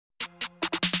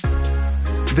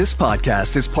This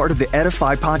podcast is part of the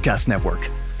Edify Podcast Network.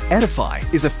 Edify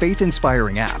is a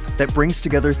faith-inspiring app that brings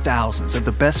together thousands of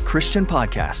the best Christian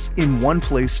podcasts in one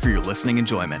place for your listening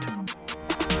enjoyment.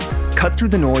 Cut through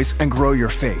the noise and grow your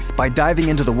faith by diving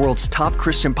into the world's top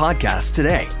Christian podcasts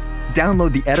today.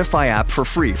 Download the Edify app for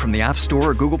free from the App Store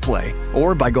or Google Play,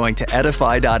 or by going to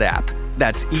edify.app.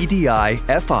 That's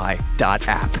EDIFI.app.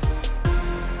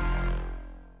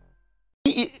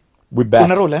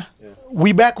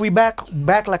 We back. We back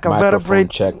like a Microphone vertebrate.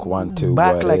 check 1 2.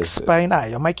 Back what like is spine.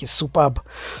 this? Your mic is superb.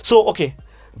 So okay,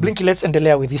 Blinky, let's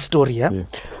endelea with this story. Yeah?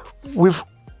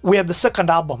 We had the second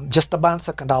album, Just a Band's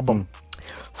second album.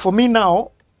 For me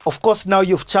now, of course, now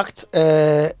you've chucked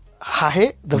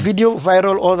Hahe, the video,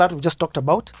 viral, all that we just talked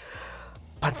about.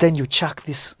 But then you chuck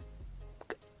this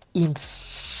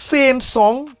insane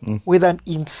song with an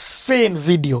insane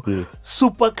video,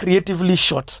 super creatively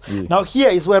shot. Now here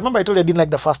is where, remember I told you I didn't like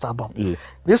the first album.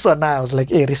 This one now I was like,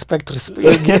 hey, respect,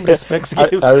 game respects.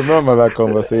 I remember that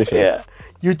conversation.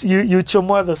 You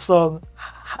chomoa the song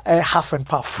Half and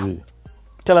Puff.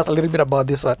 Tell us a little bit about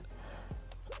this one.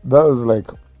 That was like,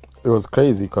 it was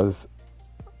crazy because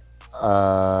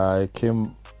I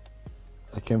came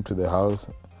to the house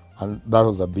and that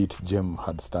was a beat Jim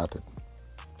had started.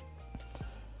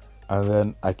 And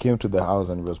then I came to the house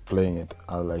and he was playing it.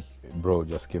 I was like, bro,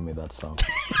 just give me that song.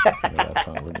 Give me that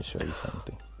song. I'm going to show you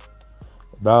something.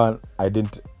 That one, I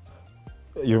didn't...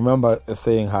 You remember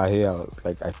saying her here? I was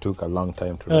like, I took a long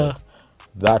time to write.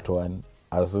 That one,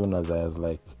 as soon as I was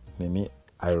like, Nini,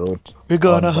 I wrote... We're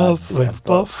gonna huff and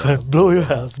puff and blow your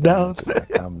house down.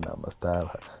 It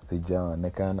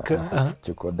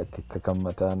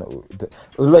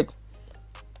was like...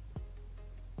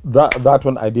 That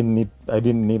one I didn't need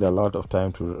a lot of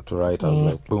time to write. I was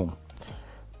like, boom.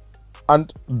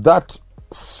 And that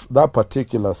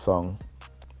particular song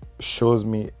shows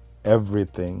me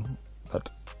everything that,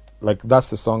 like,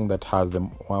 that's the song that has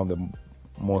one of the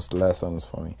most lessons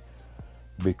for me,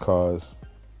 because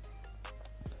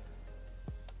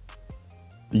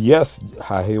yes,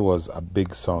 Hahe was a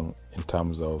big song in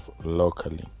terms of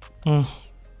locally,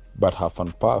 but Half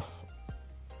and Puff,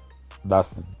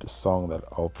 that's the song that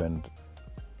opened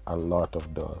a lot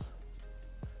of doors.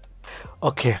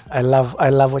 Okay, I love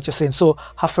what you're saying. So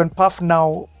Half and Puff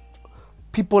now,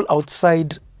 people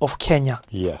outside of Kenya.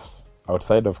 Yes,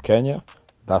 outside of Kenya,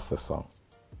 that's the song.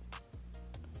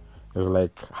 It's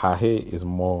like Hahe is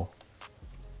more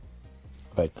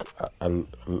like a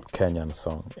Kenyan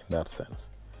song in that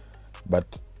sense.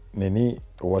 But Nini,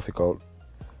 what's it called?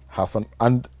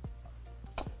 And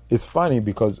it's funny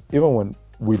because even when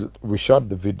we shot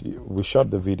the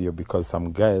video because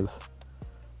some guys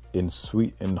in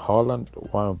Holland,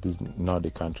 one of these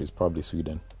Nordic countries, probably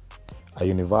Sweden,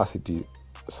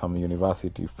 some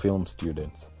university film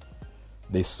students,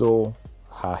 they saw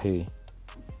Hahe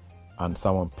and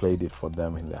someone played it for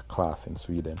them in their class in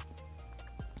Sweden.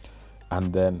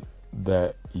 And then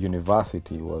the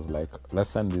university was like, let's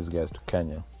send these guys to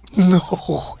Kenya. No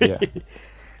way. Yeah,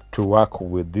 to work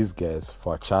with these guys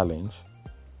for a challenge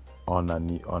on a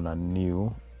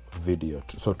new video,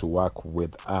 so to work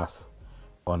with us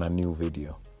on a new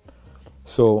video.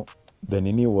 So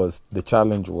the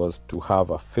challenge was to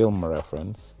have a film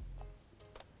reference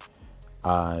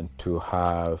and to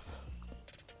have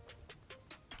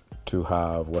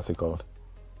what's it called,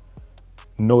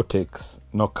 no takes,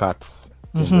 no cuts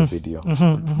in the video.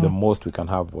 The most we can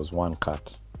have was one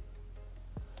cut.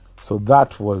 So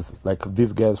that was like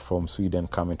these guys from Sweden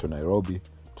coming to Nairobi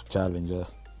to challenge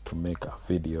us to make a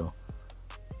video,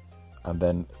 and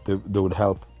then they would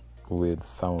help with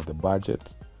some of the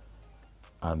budget,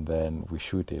 and then we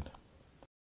shoot it.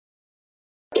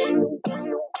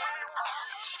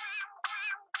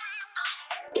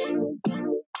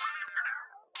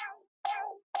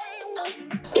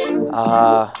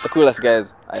 The coolest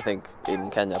guys, I think,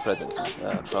 in Kenya presently,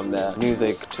 from the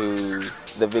music to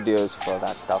the videos for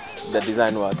that stuff, the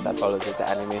design work that follows it, the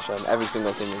animation, every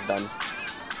single thing is done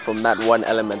from that one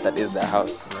element that is their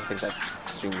house, and I think that's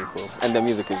extremely cool. And the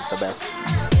music is the best.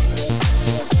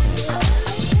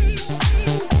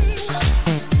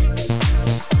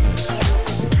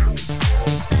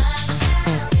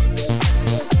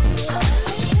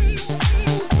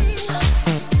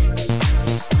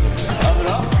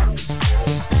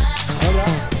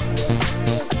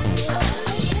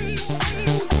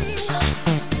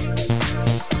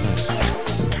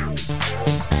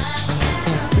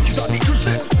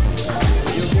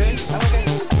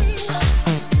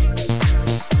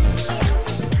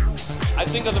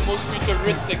 Are the most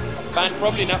futuristic band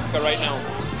probably in Africa right now.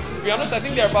 To be honest, I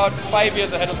think they're about 5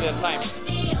 years ahead of their time.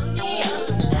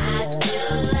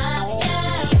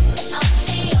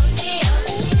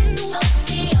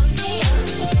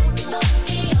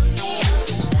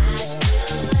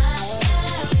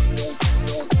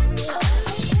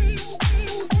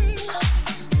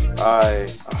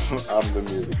 I'm the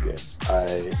music game.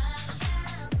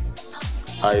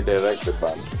 I direct the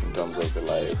band in terms of the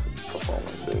live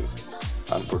performances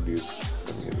and produce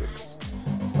the music.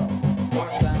 So.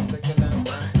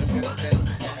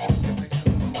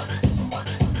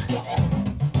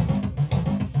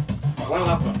 One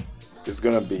last one. It's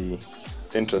gonna be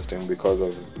interesting because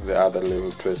of the other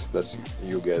little twists that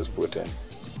you guys put in.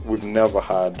 We've never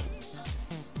had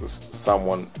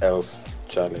someone else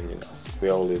challenging us.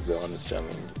 We're always the ones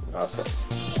challenging ourselves.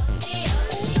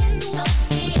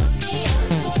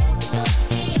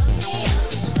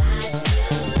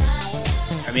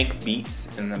 I make beats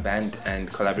in the band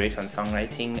and collaborate on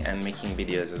songwriting and making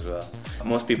videos as well.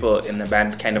 Most people in the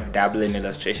band kind of dabble in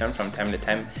illustration from time to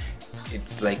time.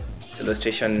 It's like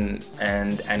illustration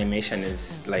and animation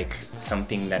is like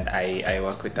something that I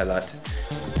work with a lot.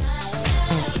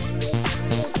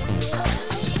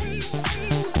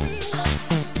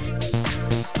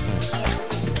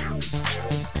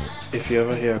 If you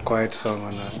ever hear a quiet song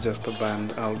on a Just a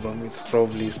Band album, it's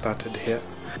probably started here.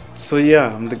 So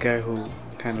yeah, I'm the guy who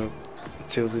kind of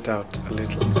chills it out a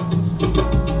little.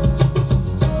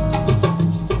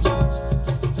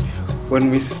 When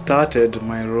we started,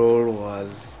 my role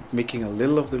was making a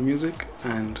little of the music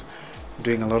and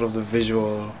doing a lot of the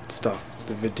visual stuff,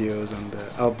 the videos and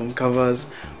the album covers,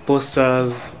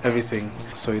 posters, everything.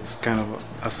 So it's kind of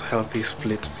a healthy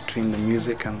split between the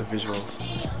music and the visuals.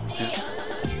 Yeah.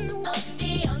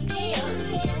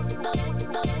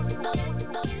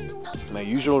 My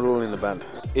usual role in the band.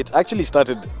 It actually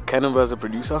started kind of as a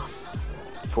producer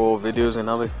for videos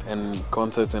and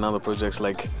concerts and other projects.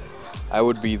 Like, I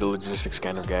would be the logistics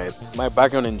kind of guy. My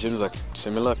background in gyms are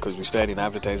similar because we studied in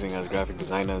advertising as graphic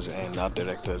designers and art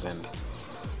directors and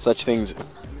such things.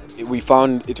 We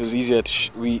found it was easier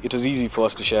it was easy for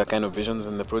us to share kind of visions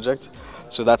in the project.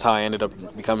 So that's how I ended up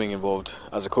becoming involved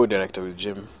as a co-director with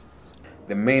Jim.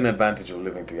 The main advantage of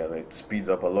living together, it speeds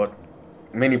up a lot.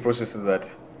 Many processes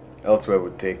that elsewhere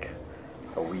would take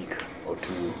a week or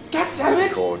two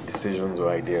before decisions or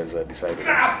ideas are decided.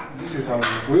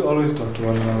 We always talk to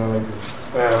one another like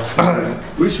this.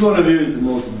 Which one of you is the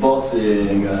most bossy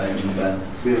guy in the band?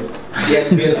 Bill. Yes,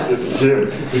 Bill. It's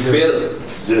Jim. It's Bill.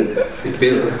 It's Jim. It's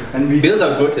Bill. And we. Bills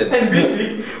are voted.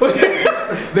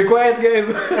 The quiet guys.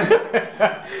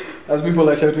 As people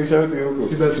are shouting.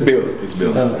 See, that's Bill. It's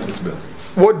Bill. It's Bill.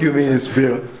 What do you mean it's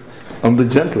Bill? I'm the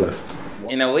gentlest.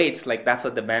 In a way, it's like that's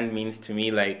what the band means to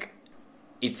me. Like,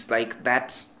 it's like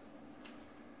that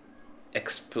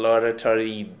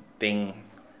exploratory thing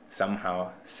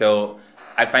somehow. So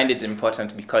I find it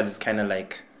important because it's kind of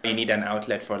like you need an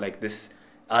outlet for like this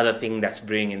other thing that's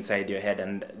brewing inside your head,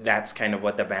 and that's kind of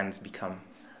what the band's become.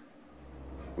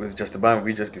 With Just a Band,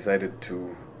 we just decided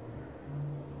to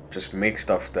just make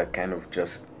stuff that kind of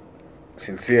just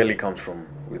sincerely comes from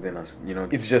within us, you know.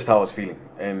 It's just how I was feeling,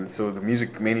 and so the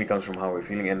music mainly comes from how we're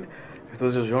feeling. And if there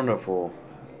was a genre for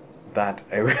that,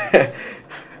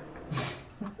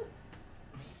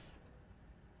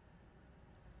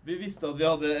 Vi visste at vi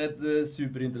hadde et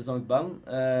superinteressant band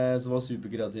som var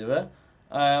superkreative.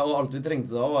 Og alt vi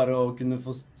trengte da var å kunne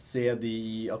få se de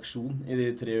i aksjon i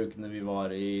de 3 ukene vi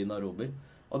var i Nairobi.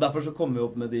 Og derfor så kom vi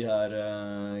opp med de her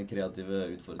kreative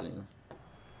utfordringene.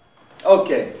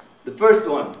 Okay, the first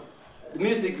one. The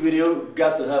music video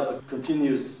got to have a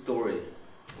continuous story.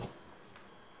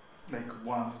 Like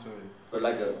one story. Or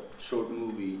like a short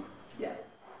movie. Yeah.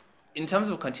 In terms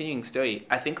of continuing story,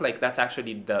 I think like that's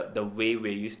actually the way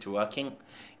we're used to working.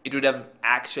 It would have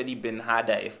actually been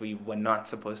harder if we were not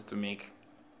supposed to make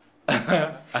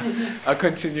a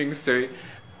continuing story.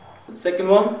 The second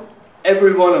one,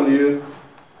 every one of you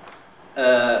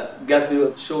got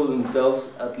to show themselves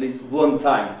at least one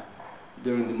time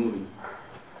during the movie.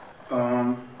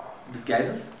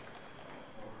 Disguises?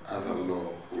 As a law,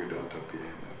 we don't appear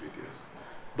in the videos.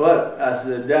 But as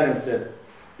Daniel said,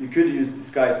 you could use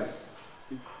disguises.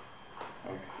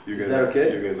 Okay. Is that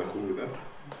okay? You guys are cool with that?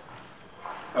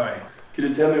 Alright. Could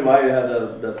you tell me why you had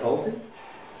that policy?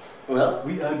 Well,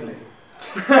 We ugly.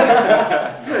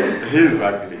 He's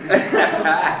ugly.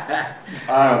 I,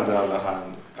 on the other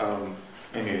hand,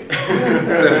 anyway.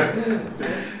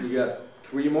 You got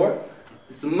 3 more.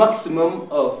 It's a maximum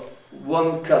of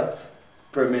 1 cut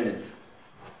per minute.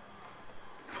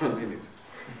 1 minute.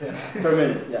 Per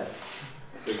minute, yeah.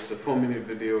 So if it's a 4-minute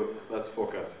video, that's 4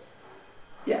 cuts.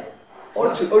 Yeah.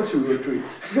 Or 2 or 3.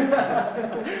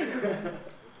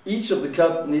 Each of the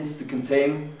cut needs to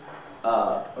contain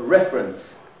a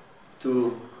reference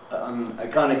to an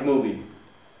iconic movie.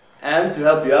 And to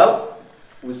help you out,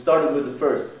 we started with the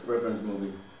first reference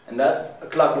movie. And that's A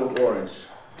Clockwork Orange.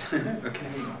 Okay.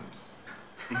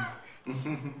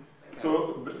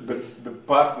 the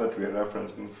part that we're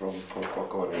referencing from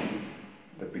Kokore is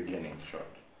the beginning shot.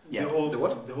 Yeah. The whole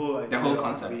idea The whole of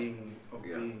concept. being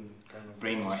kind of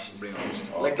Brainwashed.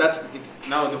 Okay. Like it's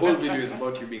now the whole video is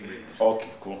about you being brainwashed. Okay,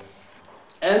 cool.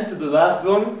 And to the last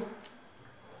one,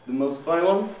 the most funny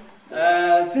one.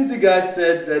 Since you guys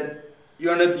said that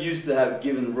you're not used to have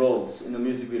given roles in a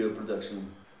music video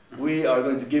production, we are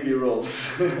going to give you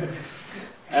roles.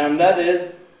 And that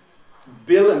is,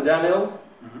 Bill and Daniel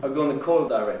are going to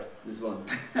co-direct this one.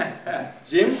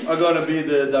 Jim are going to be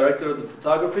the director of the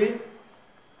photography,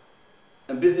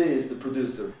 and Bithi is the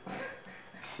producer.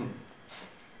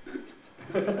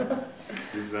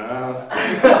 Disaster.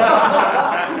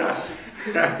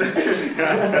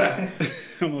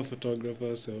 I'm a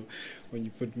photographer, so when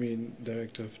you put me in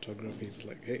director of photography, it's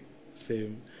like, hey,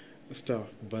 same stuff.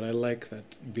 But I like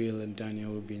that Bill and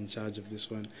Daniel will be in charge of this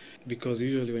one, because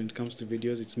usually when it comes to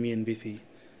videos, it's me and Bithi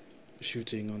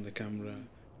shooting on the camera.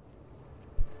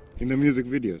 In the music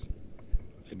videos,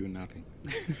 I do nothing.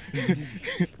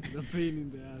 The pain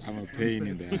in the ass. I'm a pain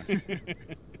in the ass.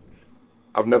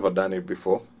 I've never done it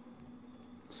before,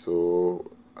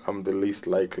 so I'm the least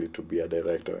likely to be a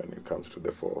director when it comes to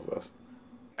the four of us.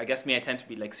 I guess me, I tend to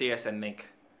be like serious and like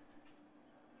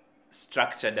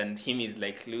structured, and him is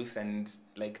like loose and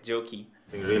like jokey.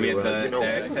 Really with well. the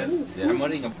directors. Yeah. I'm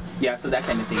wondering, yeah, so that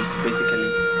kind of thing, basically,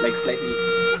 like slightly.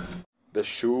 The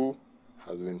shoe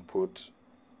has been put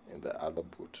in the other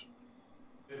boot.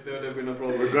 There would have been a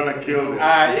problem. We're gonna kill this.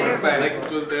 Yeah, but Like if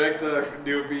it was director,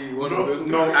 there would be one of those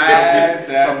two.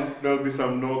 There'll be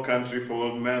some No Country for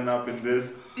Old Men up in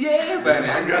this. yeah,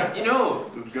 but you know,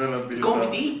 There's gonna be it's gonna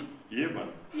some, be deep. Yeah, man.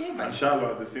 Yeah, man. And shallow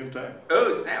at the same time.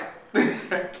 Oh snap!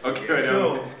 Okay,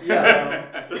 So, yeah.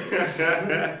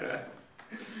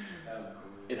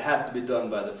 It has to be done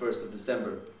by the 1st of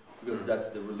December, because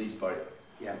that's the release party.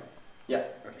 Yeah. Yeah.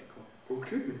 Okay, cool.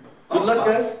 Okay. Good luck,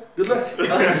 guys. Good luck.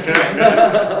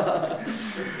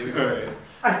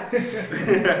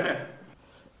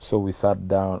 So we sat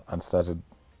down and started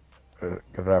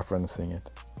referencing it.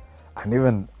 And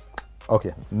even,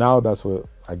 okay, now that's where,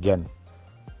 again,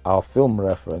 our film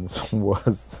reference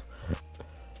was,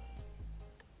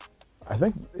 I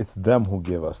think it's them who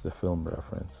gave us the film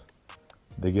reference.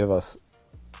 They gave us,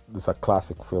 this is a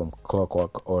classic film,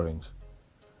 Clockwork Orange.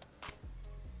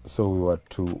 So we were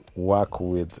to work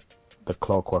with the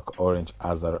Clockwork Orange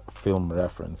as a film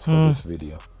reference for this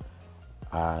video.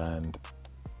 And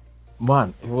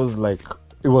man, it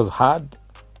was hard.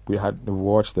 We had to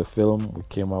watch the film. We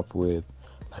came up with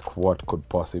like what could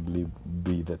possibly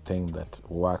be the thing that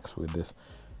works with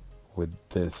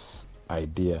this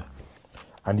idea.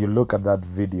 And you look at that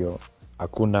video,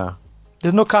 Akuna.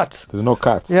 There's no cuts. There's no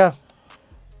cuts. Yeah.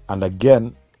 And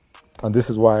again, and this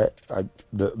is why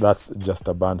that's Just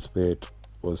a Band Spirit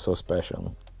was so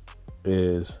special,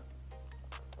 is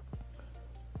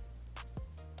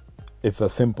it's a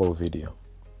simple video,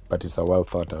 but it's a well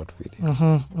thought out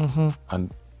video.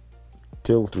 And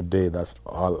till today, that's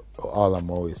all I'm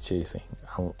always chasing.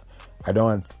 I don't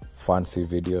want fancy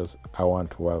videos. I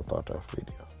want well thought out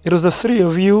videos. It was the three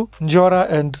of you, Njora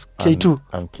and K2.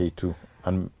 And K2.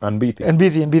 And Bithi. And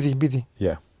Bithi.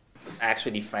 Yeah. I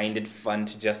actually find it fun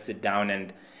to just sit down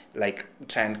and like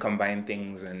try and combine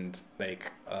things and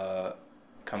like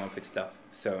come up with stuff.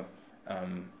 So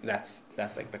that's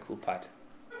like the cool part.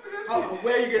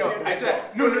 Where are you getting I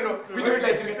swear. No. We don't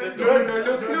like to get the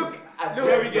look.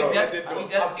 Where we get we just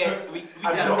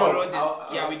wrote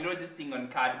this. Yeah, we wrote this thing on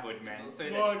cardboard, man. So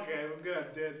Okay, we're gonna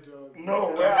dead dog.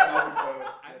 No,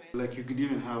 Like you could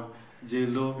even have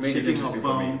J-Lo Make it shaking interesting her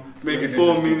for me. bum Make for it 4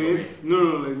 interesting for me. minutes. No,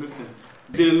 like listen.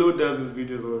 J-Lo does these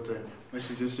videos all the time when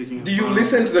she's just shaking her Do you bum.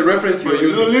 listen to the reference you're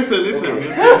using? No, listen. Okay.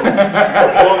 Just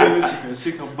for 4 minutes, she can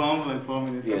shake her bum for like 4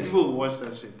 minutes. Yes. And people will watch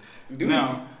that shit. Do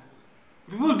now,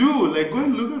 people do. Like, go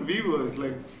and look at Vivo. It's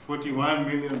like 41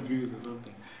 million views or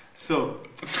something. So,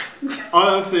 all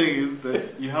I'm saying is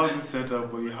that you have this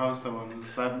setup where you have someone who's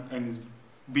sat and is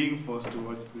being forced to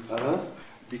watch this stuff.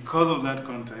 Because of that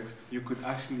context, you could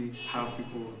actually have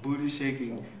people booty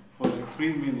shaking for like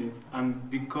 3 minutes, and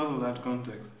because of that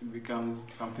context, it becomes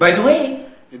something. By the way,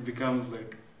 it becomes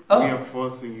like Oh. we are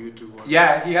forcing you to watch.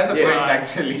 yeah, he has a Yes. point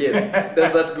actually. Yes.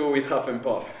 Does that go with Huff and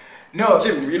Puff? No,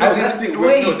 Jim, you know as that in- thing.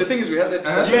 wait. No, the thing is, we had that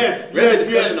discussion. Yes, we had a yes,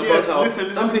 discussion yes, about yes. how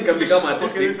Listen, something can become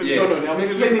artistic. listen, No, I'm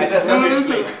explaining. I just No, want to no,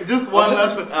 explain. listen. Just one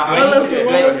last point. I One need last to- point. go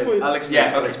One ahead. last point. I'll explain.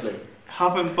 Yeah, I'll okay. explain.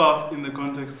 Half and Puff in the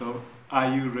context of "Are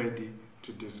you ready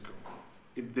to disco?"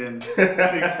 It then takes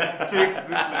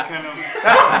this like kind of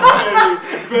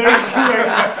very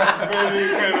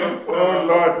kind of Oh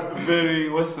Lord. very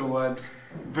what's the word?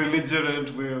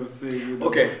 belligerent way of saying it.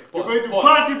 Okay, We're pause, going to pause.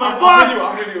 party by I'm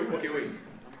force! with you. Okay, wait.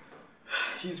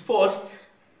 He's forced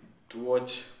to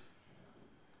watch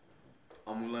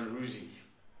a Moulin Rouge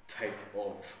type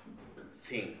of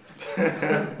thing.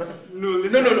 No,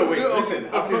 listen. No, wait, listen.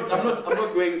 I'm not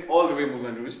going all the way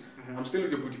Moulin Rouge. I'm still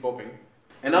with the booty popping.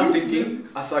 And I'm thinking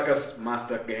a circus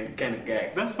master kind of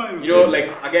gag. That's fine. You know,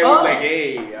 like a guy was like,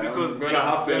 hey, I'm Because gonna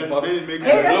have then to pop, it makes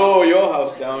sense. blow your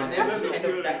house down. And that's kind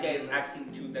of that guy is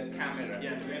acting to the camera.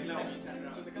 Yeah,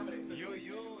 So the camera is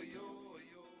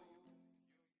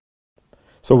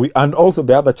So and also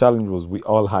the other challenge was we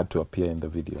all had to appear in the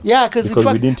video. Yeah, because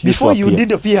we didn't use before to you appear.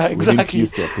 did appear, We didn't exactly.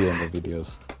 used to appear in the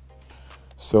videos.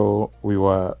 So we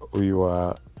were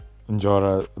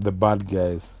Njora, the bad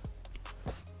guys.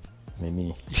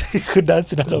 Nini. Could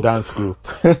dance in a Dance group.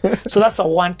 So that's a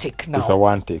one take now. It's a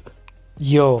one take.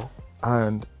 Yo.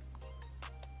 And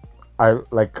I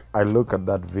look at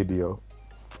that video,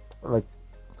 like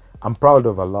I'm proud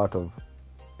of a lot of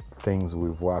things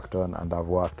we've worked on and I've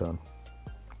worked on.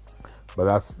 But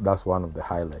that's one of the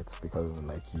highlights because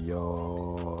like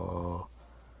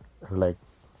it's like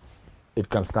it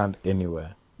can stand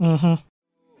anywhere. Mm-hmm.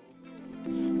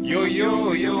 Yo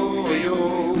yo yo yo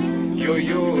yo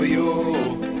yo yo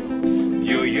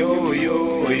yo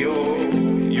yo yo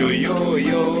yo yo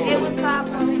yo. Hey, what's up,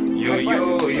 bro? Yo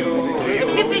yo yo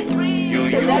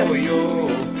yo yo.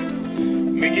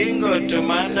 Migingo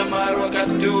tumana marwa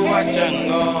katu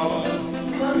wachango.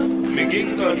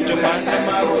 Migingo tumana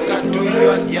marwa katu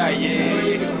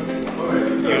yaye.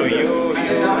 Yo yo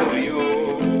yo yo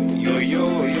yo yo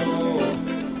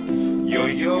yo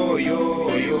yo yo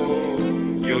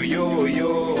yo yo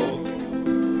yo.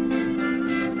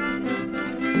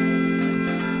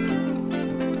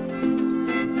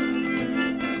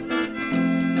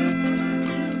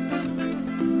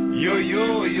 Yo yo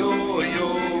yo yo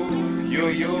yo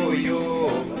yo yo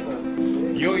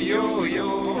yo yo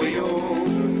yo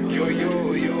yo yo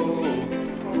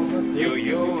yo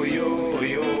yo yo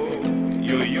yo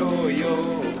yo yo yo.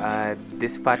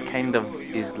 This part kind of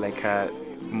is like a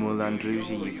Moulin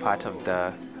Rouge part of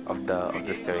the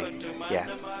story, yeah,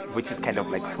 which is kind of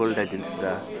like folded into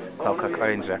the Clockwork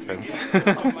Orange reference.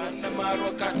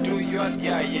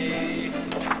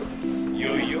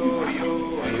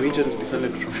 Norwegians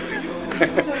descended from. You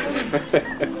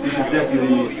should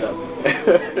definitely use that.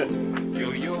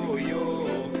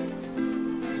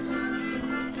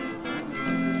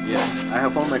 Yeah, I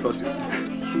have found my costume.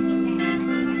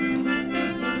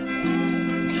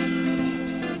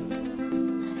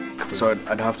 So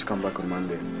I'd have to come back on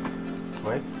Monday.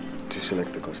 Why? To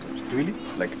select the costumes. Really?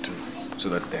 Like so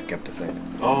that they're kept aside.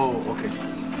 Oh, okay.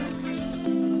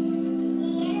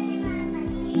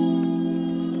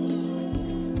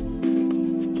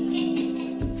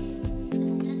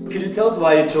 Could you tell us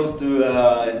why you chose to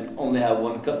only have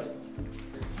one cut?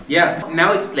 Yeah,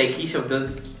 now it's like each of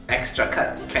those extra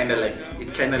cuts kind of like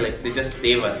they just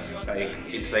save us. Like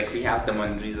it's like we have them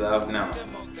on reserve now.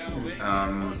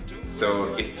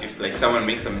 So if like someone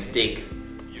makes a mistake,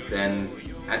 then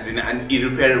as in an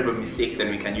irreparable mistake, then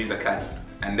we can use a cut.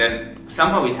 And then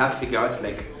somehow we'd have to figure out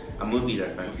like a movie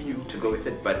reference to go with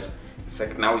it. But it's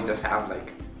like now we just have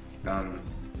like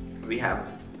we have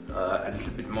a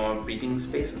little bit more breathing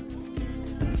space.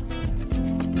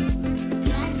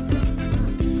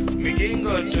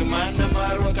 Migingo tumana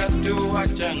marwa katu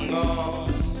wachango.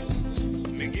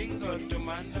 Migingo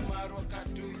tumana marwa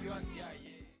katu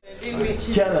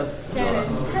Kenneth.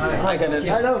 Hi, Kenneth.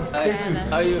 Hello. Hi.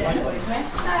 How are you?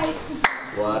 Hi.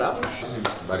 What up?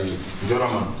 Buddy,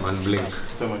 Joraman, man, Blink.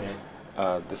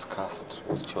 This cast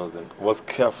was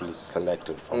carefully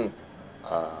selected from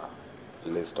a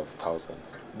list of thousands.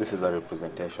 This is a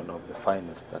representation of the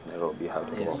finest that Nairobi has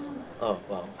to offer. Oh,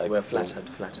 wow. We're flattered.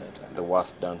 The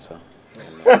worst dancer.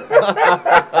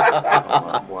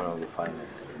 One of the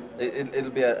finest. It'll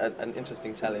be an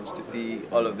interesting challenge to see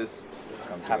all of this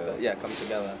happen. Yeah, come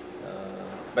together.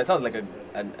 But it sounds like a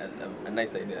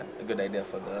nice idea, a good idea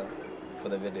for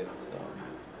the video. So.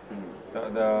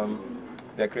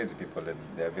 They're crazy people and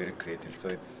they're very creative, so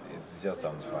it just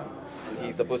sounds fun. And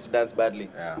he's supposed to dance badly.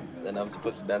 Yeah. And I'm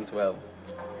supposed to dance well.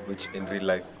 Which in real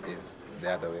life is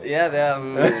the other way. Yeah, they are.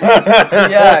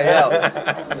 Yeah.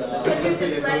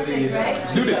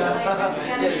 Do this.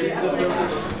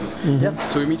 Yeah.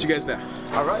 So we meet you guys there.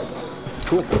 All right.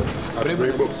 Cool.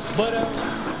 Rainbow.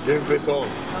 Game face on.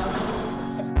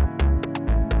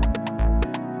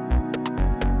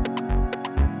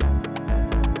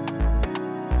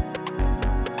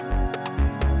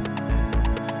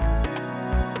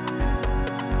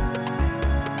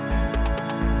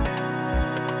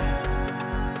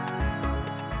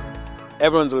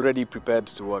 everyone's already prepared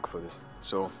to work for this,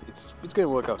 so it's going to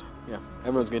work out. Yeah,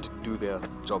 everyone's going to do their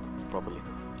job properly.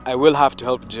 I will have to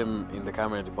help Jim in the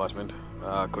camera department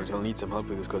because he'll need some help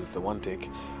with this because it's a one take.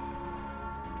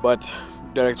 But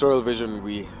directorial vision,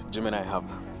 Jim and I have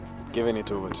given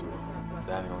it over to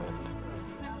Daniel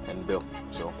and Bill.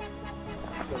 So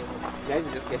guys,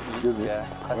 just get me the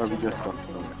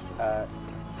costume.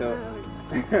 So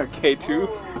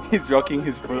K2 he's rocking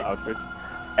his full outfit,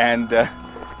 and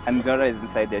Dora is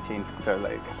inside their chains. So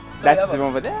like that's Jim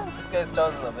over there. This guy's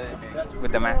trousers are very big.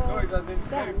 With the mask.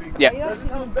 Yeah.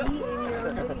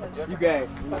 you guys,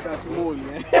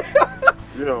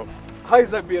 you know, how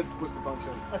is that beard supposed to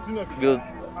function? We'll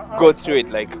go through it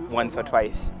like once or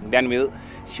twice, then we'll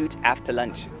shoot after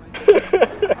lunch.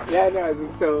 Yeah, no.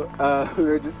 So we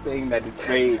were just saying that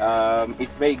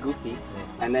it's very goofy,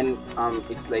 and then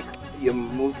it's like your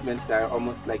movements are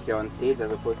almost like you're on stage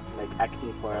as opposed to like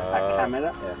acting for a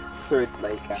camera. Yeah. So it's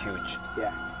like it's huge.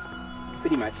 Yeah,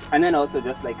 pretty much. And then also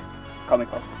just like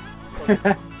comical.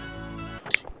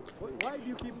 Why do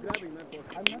you keep grabbing that?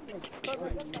 I'm not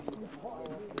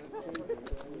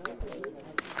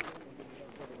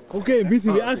Okay,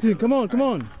 BC, acting. Come on.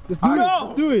 Let's do it.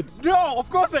 Let's do it. No, of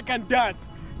course I can dance.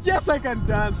 Yes, I can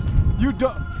dance. You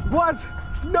don't. What?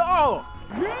 No.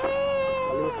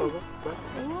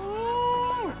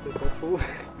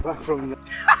 Back from.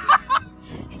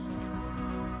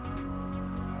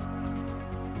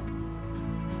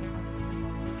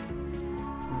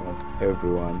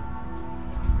 Everyone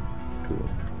to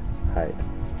hide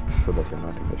so that you're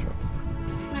not in the shot.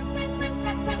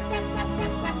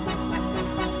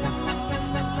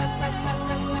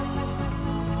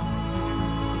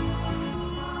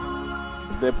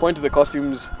 The point of the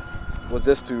costumes was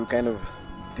just to kind of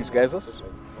disguise us,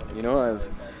 you know, as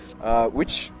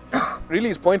which really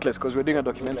is pointless because we're doing a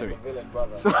documentary.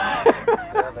 So,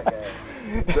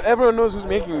 so everyone knows who's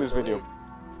making this video.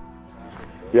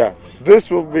 Yeah, this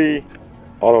will be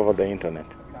all over the internet,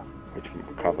 which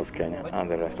covers Kenya and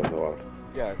the rest of the world.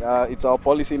 Yeah, it's our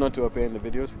policy not to appear in the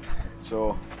videos.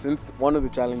 So since one of the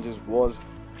challenges was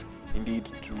indeed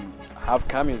to have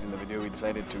cameos in the video, we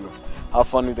decided to have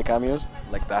fun with the cameos,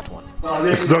 like that one.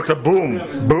 It's Dr. Boom.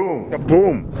 Boom.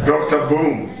 Boom. Dr.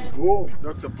 Boom. Boom.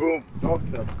 Dr. Boom.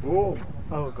 Dr. Boom.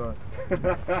 Oh God.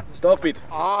 Stop it.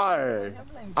 I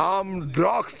am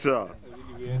Dr.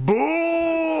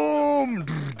 Boom.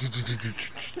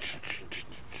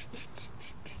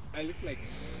 I look like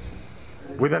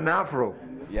with an afro.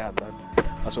 Yeah,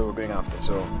 that's what we're going after.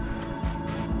 So.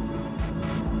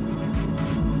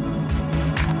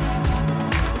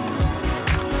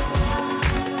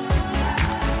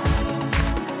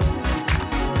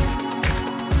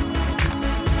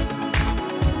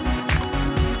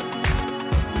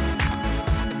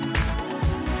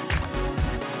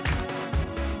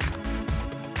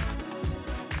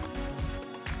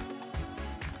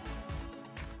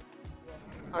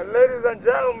 And ladies and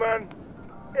gentlemen,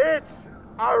 it's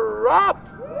a wrap!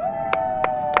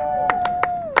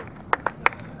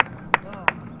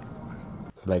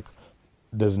 Like,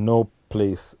 there's no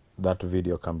place that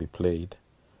video can be played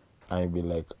and you'd be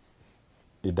like,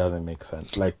 it doesn't make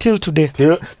sense. Like till today.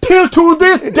 Till to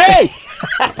this day!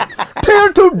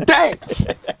 Till today!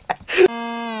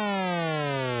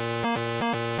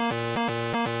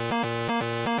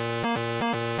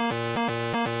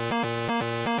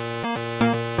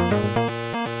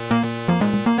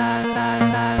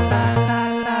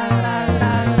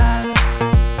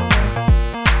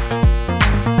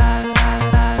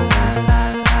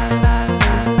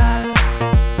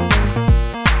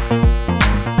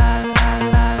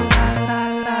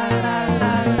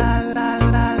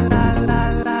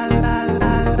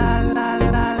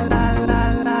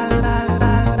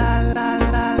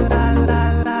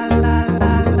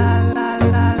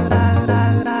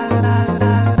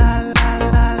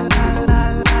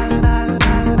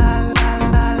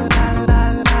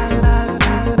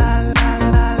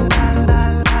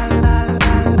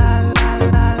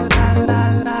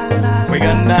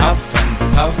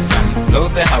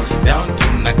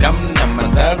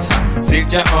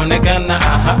 Sijaonekana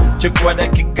aha, chukua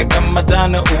dakika kama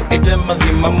tano uite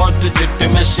mazima moto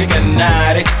tutumeshika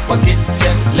nare.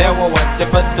 Wakichelewa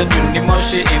watapata tuni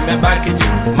moshi imebaki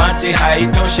juu, maji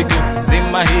haitoshi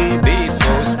kuzima hii beat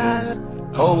so smooth,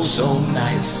 oh so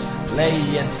nice.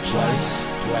 Play it twice,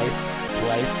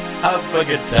 have a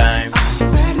good time. Are you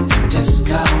ready to just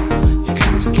go? You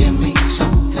got to give me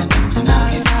something and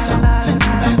I'll give you something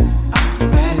back. Are you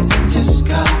ready to just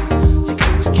go? You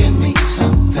got to give me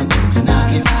something and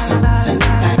I'll give you something back.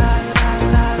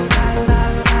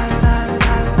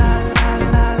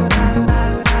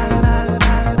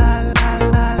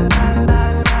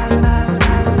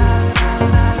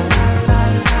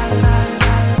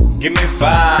 Give me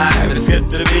 5, it's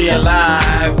good to be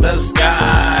alive. The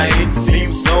sky, it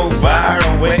seems so far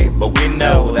away, but we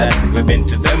know that we've been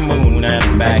to the moon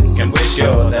and back, and we're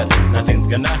sure that nothing's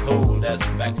gonna hold us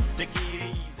back. Take it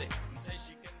easy.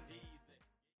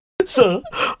 So,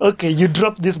 okay, you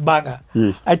dropped this banger.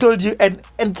 Yeah. I told you, and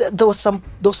there was some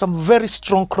very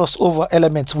strong crossover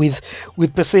elements with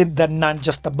per se the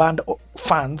non-just a band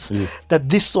fans. Yeah. That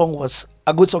this song was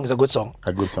a good song is a good song.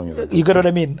 A good song is a good You got song. what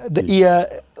I mean? The ear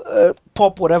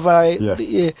pop, whatever. Yeah.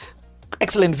 The,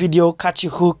 excellent video, catchy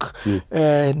hook,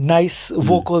 nice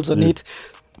vocals on it.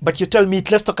 But you tell me,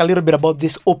 let's talk a little bit about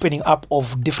this opening up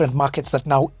of different markets that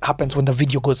now happens when the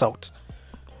video goes out.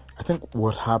 I think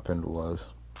what happened was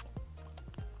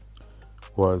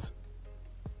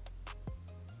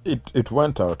it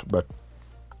went out, but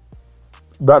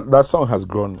that song has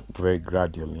grown very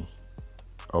gradually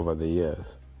over the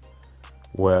years,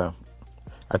 where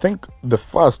I think the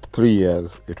first 3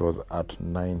 years it was at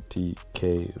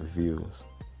 90k views.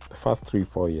 The first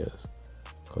 3-4 years,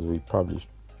 because we probably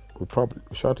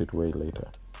shot it way later,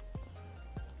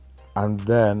 and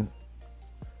then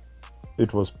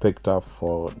it was picked up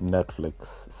for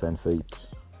Netflix Sense8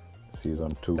 season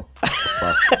 2,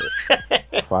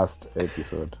 first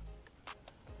episode,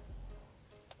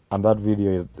 and that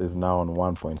video is now on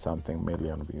 1.something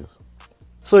million views.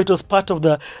 So it was part of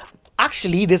the.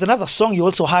 Actually, there's another song you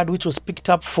also had which was picked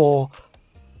up for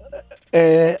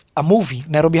a movie,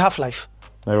 Nairobi Half-Life.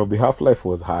 Nairobi Half-Life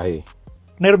was Hahe.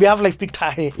 Nairobi Half-Life picked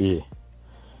Hahe. Yeah.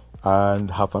 And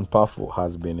Half and Puff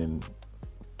has been in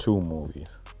 2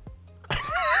 movies.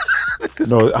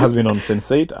 No, it has been on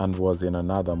Sense8 and was in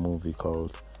another movie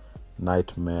called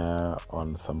Nightmare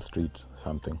on Some Street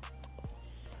something.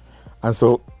 And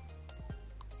so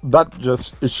that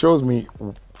just shows me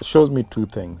 2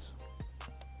 things.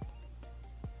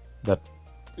 That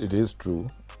it is true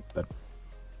that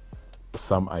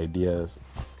some ideas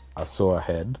are so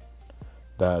ahead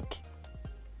that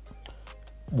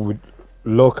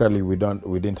locally we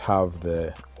didn't have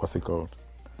the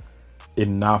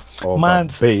enough of a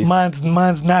base.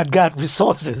 Man's not got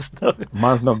resources.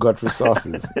 Man's not got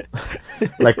resources.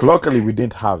 Like locally we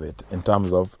didn't have it in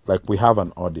terms of like we have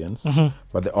an audience,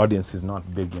 but the audience is not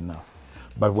big enough.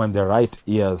 But when the right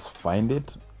ears find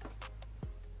it,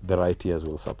 the right ears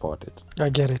will support it. I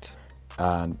get it.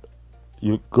 And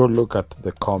you go look at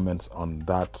the comments on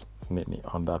that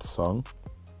song.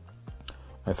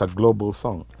 It's a global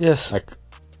song. Yes. Like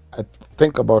I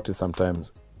think about it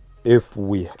sometimes. If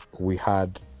we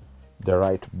had the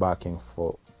right backing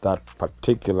for that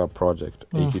particular project,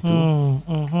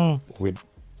 82, we'd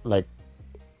like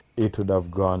it would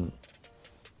have gone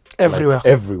everywhere. Like,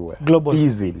 everywhere. Global.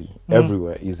 Easily.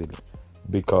 Everywhere easily.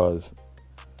 Because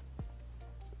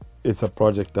it's a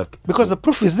project that because the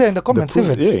proof is there in the comments,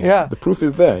 even. Yeah. The proof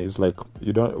is there. It's like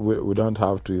we don't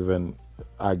have to even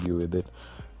argue with it.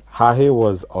 Hahe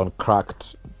was on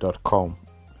cracked.com,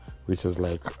 which is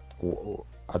like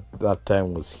at that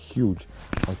time was huge,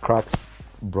 and Cracked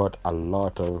brought a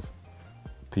lot of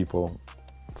people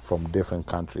from different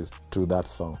countries to that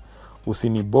song.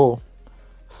 Usini Bo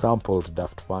sampled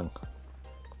Daft Punk,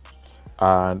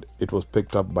 and it was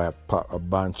picked up by a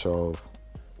bunch of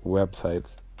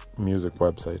music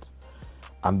websites,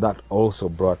 and that also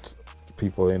brought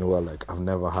people in who are like, I've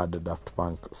never had a Daft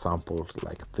Punk sampled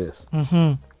like this.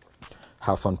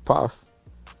 Half and Puff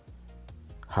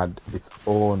had its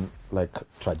own like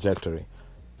trajectory.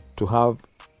 To have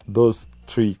those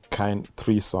three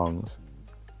songs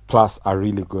plus a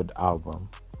really good album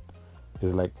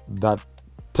is like that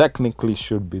technically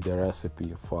should be the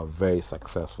recipe for a very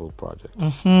successful project.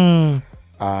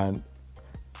 And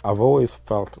I've always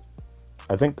felt,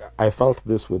 I think I felt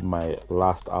this with my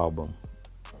last album,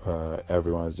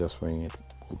 Everyone's Just Winging It,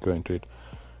 we'll go into it,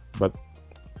 but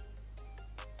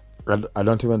I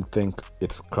don't even think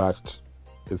it's scratched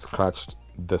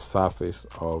the surface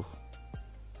of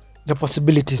the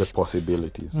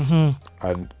possibilities.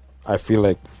 And I feel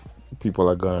like people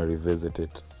are gonna revisit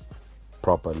it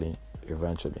properly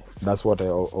eventually. That's what I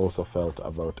also felt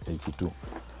about 82,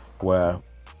 where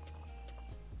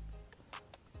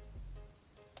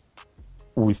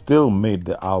we still made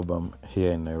the album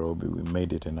here in Nairobi. We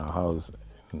made it in our house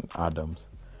in Adams,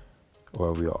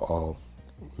 where we are all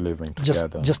living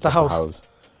together. Just a house.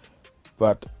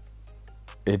 But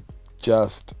it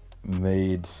just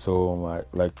made so much,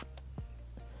 like,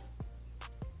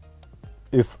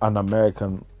 if an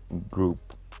American group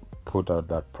put out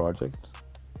that project,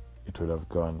 it would have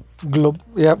gone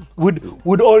yeah,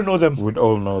 would all know them. Would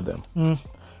all know them.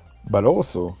 But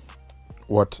also,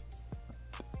 what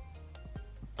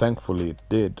thankfully it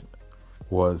did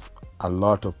was a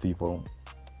lot of people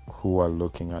who are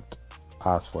looking at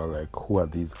us for like, who are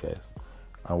these guys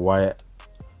and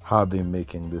how are they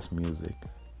making this music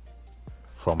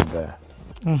from there.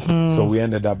 So we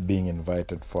ended up being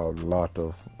invited for a lot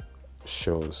of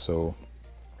shows. So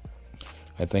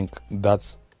I think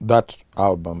that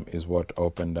album is what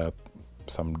opened up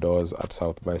some doors at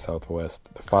South by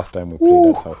Southwest. The first time we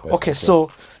played at South by Southwest. Okay,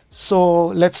 so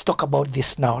let's talk about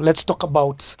this now. Let's talk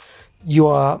about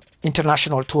your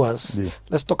international tours. Yeah.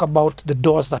 Let's talk about the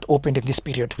doors that opened in this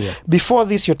period. Yeah. Before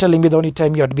this, you're telling me the only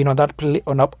time you had been on that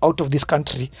out of this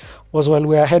country was while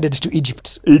we were headed to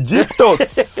Egypt.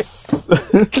 Egyptos.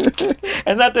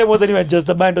 And that time wasn't even just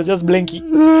the band, it was just Blinky.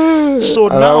 So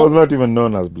and now I was not even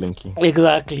known as Blinky.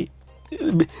 Exactly.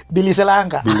 Billy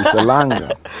Selanga. Billy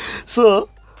Selanga. So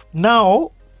now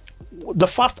the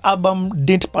first album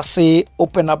didn't per se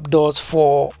open up doors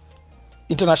for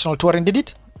international touring, did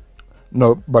it?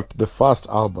 No, but the first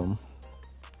album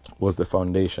was the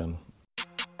foundation.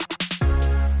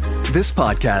 This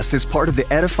podcast is part of the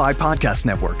Edify Podcast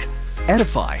Network.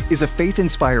 Edify is a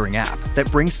faith-inspiring app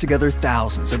that brings together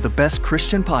thousands of the best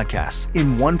Christian podcasts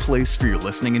in one place for your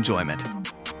listening enjoyment.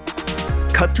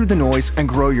 Cut through the noise and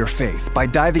grow your faith by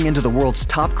diving into the world's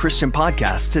top Christian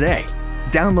podcasts today.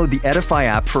 Download the Edify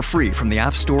app for free from the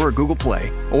App Store or Google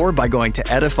Play, or by going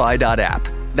to edify.app.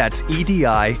 That's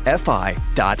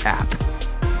EDIFI.app.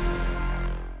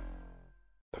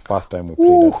 The first time we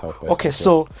played at South by Okay,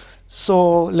 Southwest.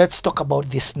 so let's talk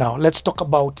about this now. Let's talk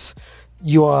about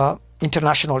your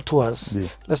international tours. Yeah.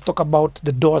 Let's talk about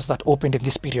the doors that opened in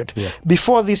this period. Yeah.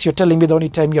 Before this, you're telling me the only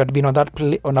time you had been on that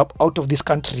out of this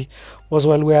country was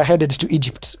while we were headed to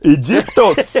Egypt.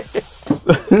 Egyptos.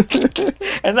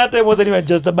 And that time wasn't even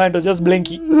just the band, it was just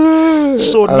Blinky.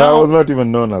 So and now I was not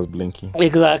even known as Blinky.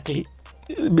 Exactly.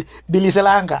 Billy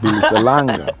Selanga. Billy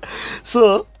Selanga.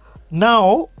 So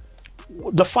now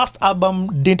the first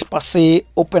album didn't per se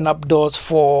open up doors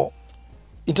for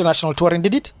international touring,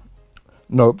 did it?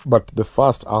 No, but the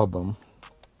first album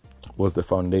was the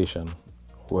foundation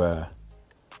where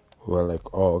we were like,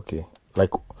 oh, okay.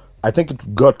 Like, I think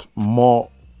it got more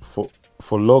for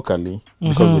locally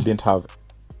because we didn't have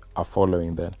a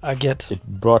following then. I get. It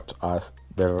brought us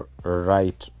the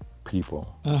right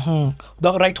people.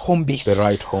 The right home base. The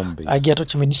right home base. I get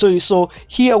what you mean. So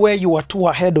here where you were two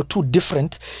ahead or two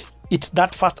different,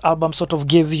 that first album sort of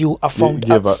gave you a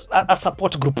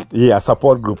support group. Yeah, a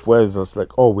support group where it's just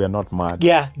like, oh, we are not mad.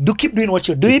 Yeah, keep doing what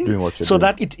you're doing. So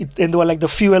that and they were like the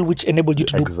fuel which enabled you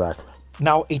to do. Exactly.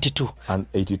 Now 82. And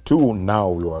 82,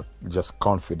 now we were just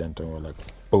confident and we're like,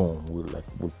 boom, we'll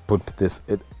put this.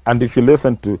 And if you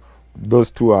listen to those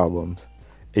two albums,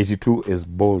 82 is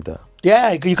bolder.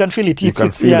 Yeah, you can feel it. You can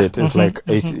feel it. It's like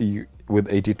with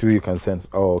 82, you can sense,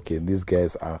 oh, okay, these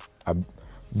guys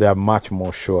they're much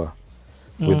more sure.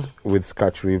 With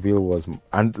Scratch Reveal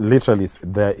and literally it's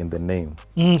there in the name.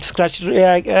 Scratch,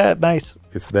 yeah, nice.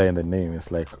 It's there in the name.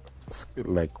 It's like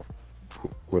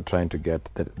we're trying to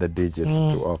get the digits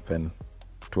to open,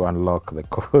 to unlock the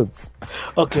codes.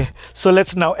 Okay, so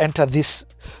let's now enter this.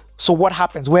 So what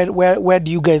happens? Where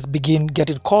do you guys begin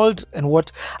getting called, and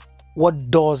what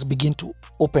doors begin to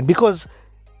open? Because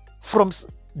from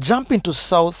jumping to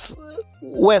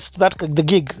Southwest, the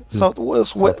gig,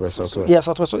 Southwest. Yeah,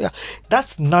 Southwest. Yeah,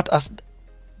 that's not us.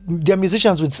 There are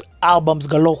musicians with albums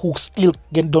galore who still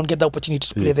don't get the opportunity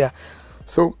to play there.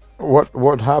 So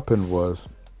what happened was,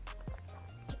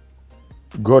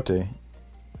 Gote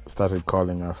started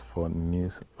calling us for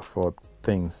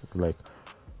things. It's like,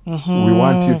 we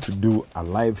want you to do a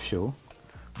live show,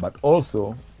 but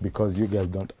also because you guys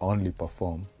don't only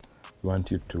perform, we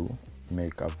want you to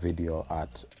make a video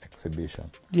art exhibition.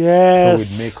 Yes. So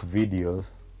we'd make videos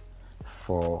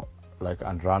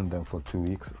and run them for 2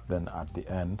 weeks. Then at the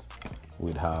end,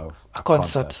 we'd have a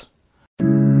concert.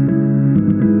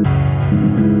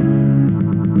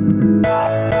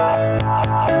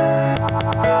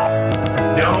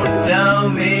 Don't tell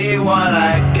me what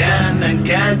I can and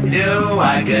can't do.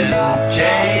 I can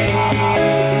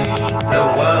change the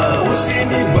world.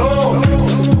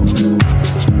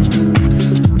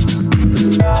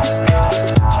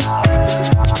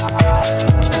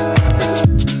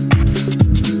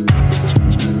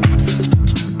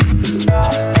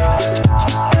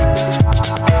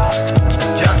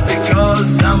 Just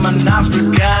because I'm an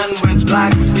African with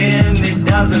black skin, it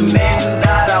doesn't mean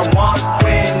that I won't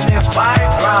win if I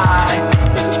try.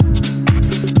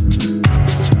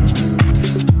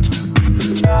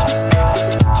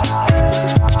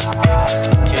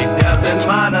 It doesn't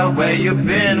matter where you've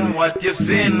been, what you've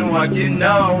seen, what you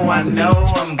know. I know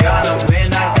I'm gonna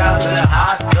win. I got the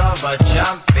heart of a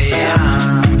champion.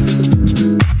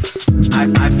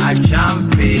 I a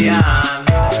champion.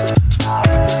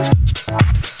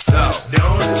 So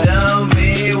don't tell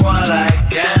me what I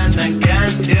can and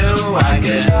can't do. I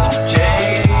can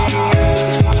change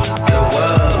the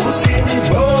world.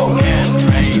 Can't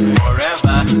train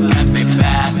forever, can't be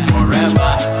bad forever.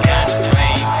 Can't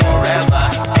train forever,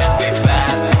 can't be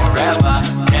bad forever.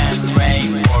 Can't train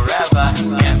forever,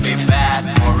 can't be bad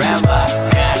forever.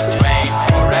 Can't train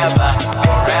forever,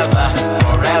 forever,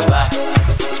 forever.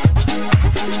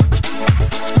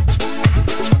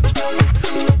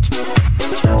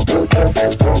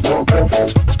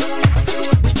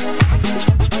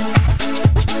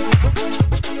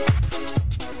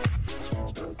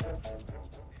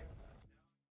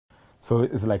 So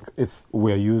it's like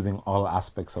we're using all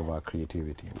aspects of our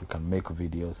creativity. We can make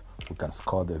videos, we can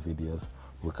score the videos,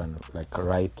 we can like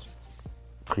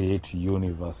create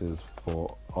universes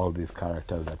for all these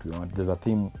characters that we want. There's a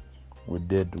theme we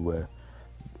did where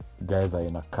guys are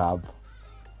in a cab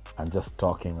and just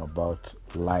talking about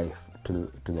life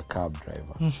to the cab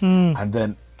driver. And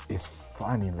then it's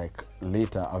funny, like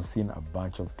later I've seen a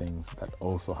bunch of things that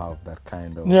also have that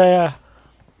kind of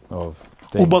of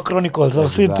thing. Uber Chronicles.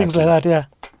 I've seen things like that. Yeah.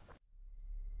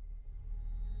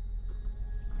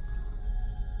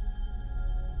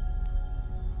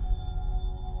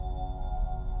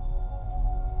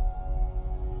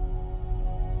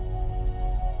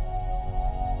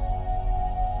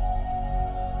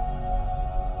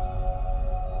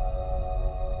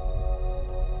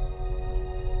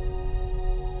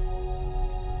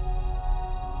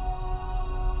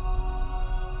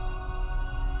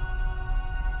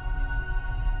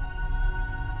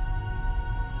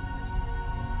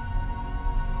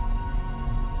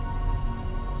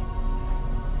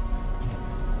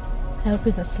 I hope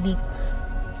he's asleep.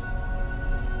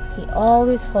 He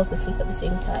always falls asleep at the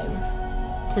same time.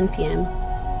 10 p.m.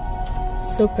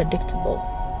 So predictable.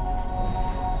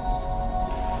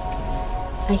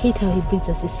 I hate how he breathes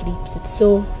as he sleeps. It's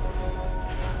so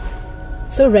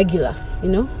regular, you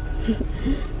know?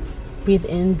 Breathe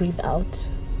in, breathe out.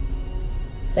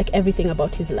 It's like everything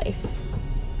about his life.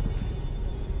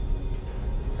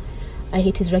 I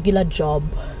hate his regular job.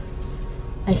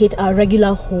 I hate our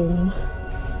regular home.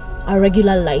 Our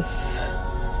regular life.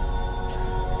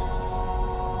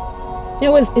 You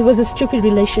know, it was a stupid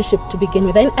relationship to begin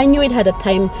with. I knew it had a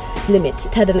time limit.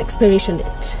 It had an expiration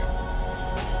date.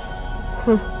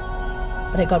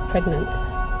 But I got pregnant.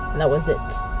 That was it.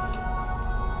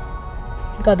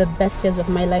 I got the best years of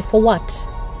my life. For what?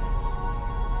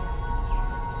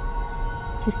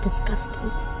 He's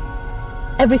disgusting.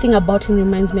 Everything about him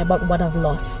reminds me about what I've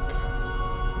lost.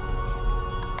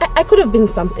 I could have been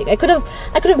something. I could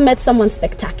have met someone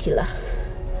spectacular.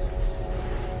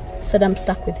 Said I'm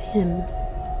stuck with him.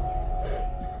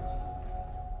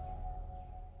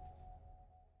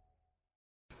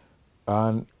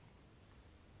 And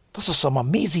those are some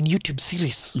amazing YouTube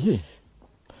series. Yeah.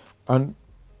 And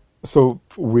so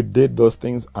we did those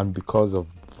things, and because of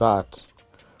that,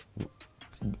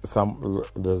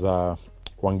 there's a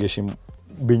Wangeshi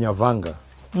Binyavanga.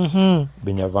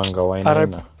 Binyavanga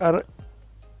Wainaina.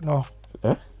 No.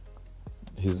 Eh?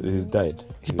 He's died.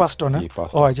 He passed on, He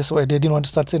passed on. on. I didn't want to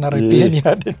start saying RIP and he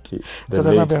hadn't. The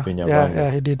late Binyavanga. Yeah,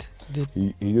 he did.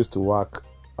 He used to work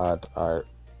at a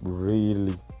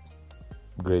really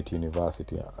great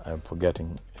university. I'm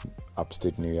forgetting, in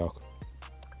upstate New York.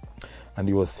 And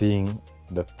he was seeing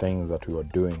the things that we were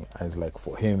doing. And it's like,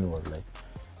 for him, it was like,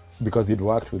 because he'd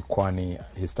worked with Kwani,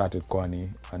 he started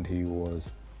Kwani, and he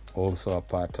was also a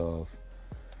part of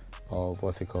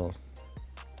what's it called?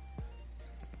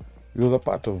 He was a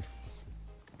part of,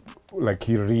 like,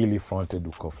 he really fronted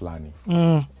Ukoflani.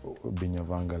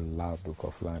 Binyavanga loved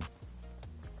Ukoflani.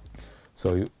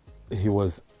 So he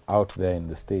was out there in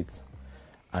the States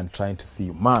and trying to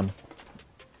see, man,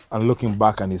 and looking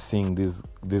back and he's seeing these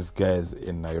guys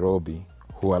in Nairobi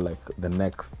who are like the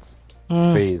next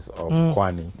phase of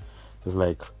Kwani. It's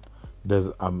like there's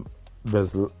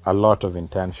a lot of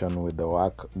intention with the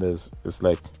work. It's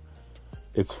like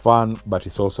it's fun, but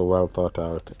it's also well thought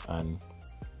out. And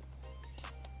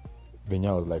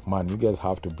Binya was like, man, you guys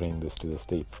have to bring this to the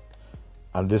States.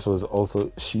 And this was also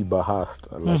Sheba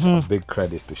Hurst, like a big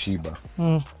credit to Sheba.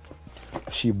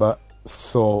 Sheba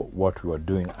saw what we were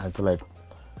doing, and it's like,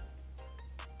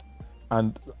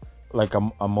 and like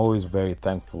I'm always very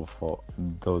thankful for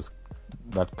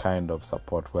that kind of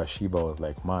support where Sheba was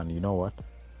like, man, you know what?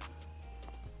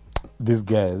 These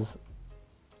guys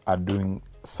are doing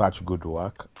such good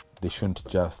work. It shouldn't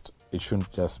just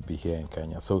be here in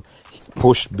Kenya. So he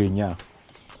pushed Binya,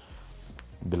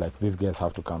 be like, these guys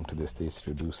have to come to the States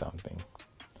to do something.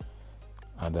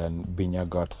 And then Binya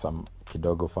got some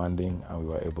kidogo funding, and we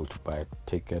were able to buy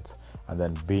tickets. And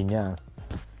then Binya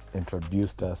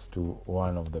introduced us to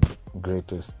one of the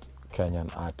greatest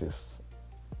Kenyan artists,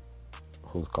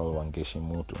 who's called Wangeshi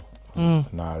Mutu,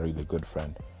 who's now a really good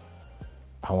friend.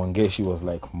 And Wangeshi was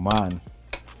like, man,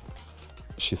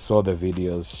 she saw the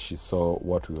videos, she saw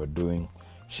what we were doing,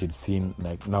 she'd seen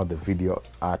like now the video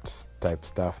art type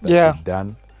stuff that we'd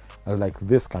done. I was like,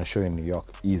 this can show in New York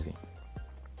easy.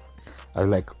 I was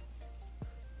like,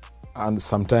 and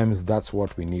sometimes that's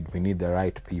what we need. We need the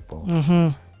right people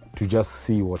to just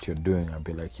see what you're doing and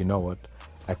be like, you know what,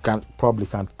 I probably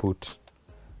can't put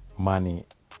money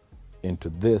into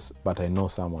this, but I know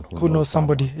someone who knows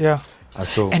somebody.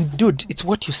 And dude, it's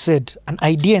what you said, an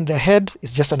idea in the head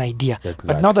is just an idea. Exactly.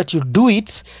 But now that you do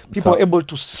it, people are able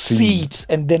to see it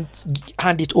and then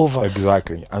hand it over.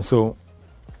 Exactly. And so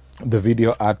the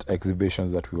video art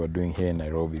exhibitions that we were doing here in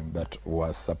Nairobi, that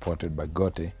was supported by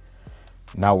Gote,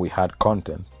 now we had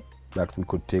content that we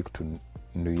could take to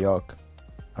New York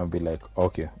and be like,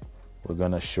 okay, we're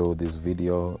gonna show these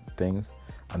video things,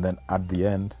 and then at the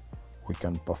end we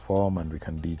can perform and we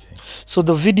can DJ. So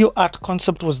the video art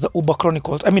concept was the Uber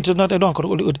Chronicles. I mean, it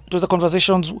was the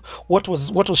conversations. What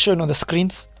was shown on the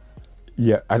screens?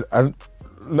 Yeah, I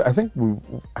think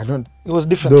it was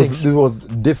different things. It was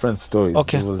different stories.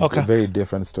 Okay. It was very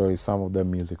different stories. Some of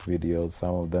them music videos,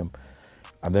 some of them,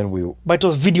 and then But it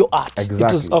was video art. Exactly.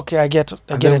 It was, okay, I get it.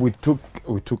 Then we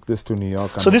took this to New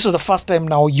York. So this was the first time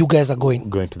now you guys are going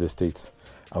to the States,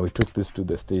 and we took this to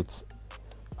the States,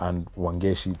 and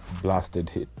Wangeshi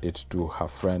blasted it to her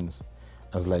friends.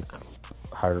 As like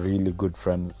her really good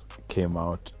friends came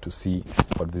out to see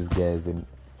what these guys in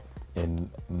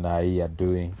Nai are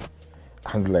doing.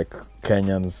 And like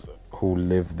Kenyans who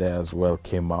live there as well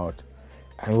came out.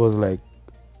 And it was like,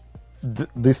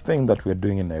 this thing that we're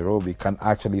doing in Nairobi can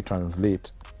actually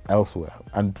translate elsewhere.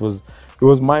 And it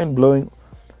was mind-blowing.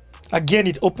 Again,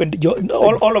 it opened,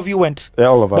 all of you went. Yeah,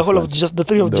 all of us The whole went. of just the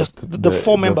three of the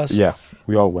four members. Yeah,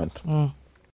 we all went.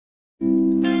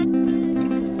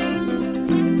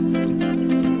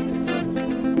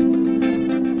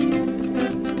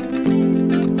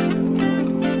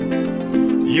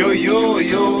 Yo yo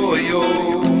yo yo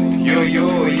yo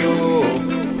yo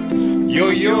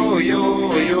yo yo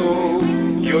yo yo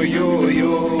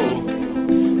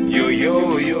yo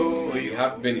yo yo. We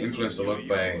have been influenced a lot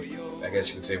by, I guess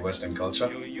you could say, Western culture.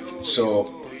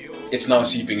 So it's now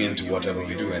seeping into whatever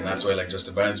we do, and that's why like Just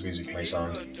a Band's music might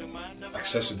sound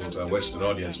accessible to a Western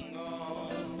audience.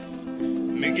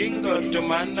 Migingo to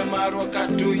manda marwa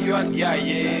katu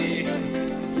yaye.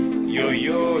 Yo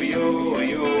yo yo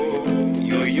yo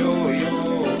yo yo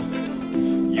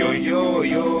yo yo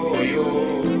yo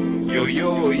yo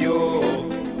yo yo.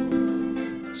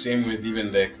 Same with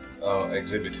even the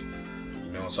exhibit.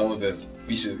 You know, some of the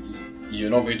pieces, you're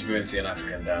not going to go and see an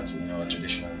African dance, you know, a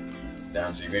traditional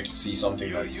dance. You're going to see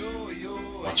something that's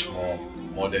much more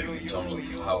modern in terms of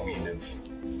how we live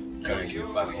currently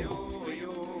back home.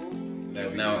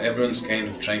 Now everyone's kind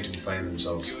of trying to define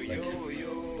themselves. Like,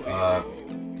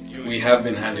 we have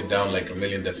been handed down like a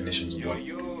million definitions of what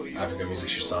African music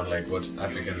should sound like, what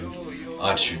African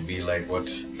art should be like, what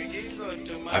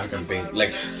African paint,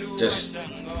 like just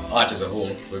art as a whole.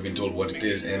 We've been told what it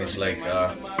is, and it's like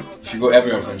if you go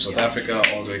everywhere from South Africa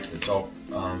all the way to the top,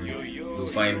 you'll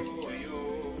find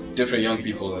different young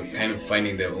people kind of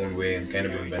finding their own way and kind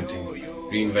of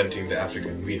reinventing the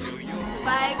African wheel. 5, 6,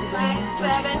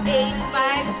 7, 8,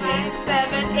 5, 6,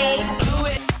 7, 8, do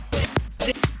it.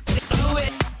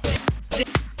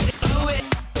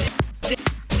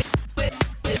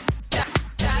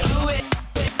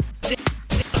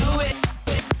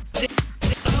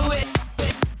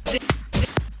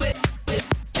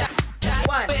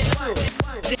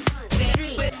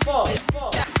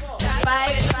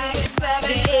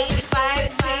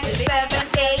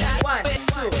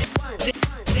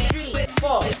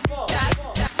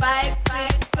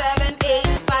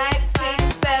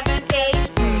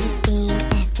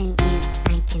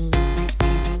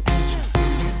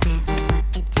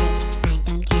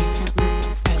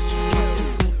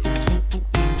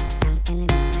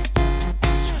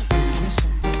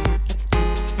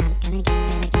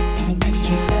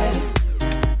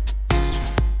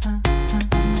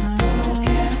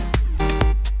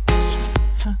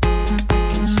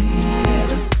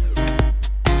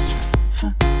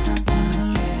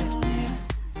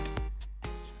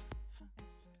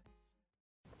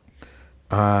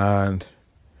 And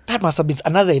that must have been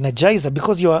another energizer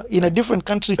because you are in a different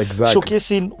country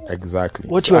showcasing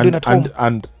what you are doing at home.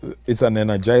 And it's an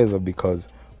energizer because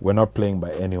we're not playing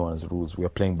by anyone's rules. We're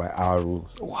playing by our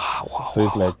rules. Wow. So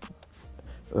it's like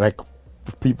like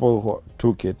people who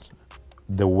took it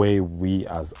the way we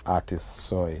as artists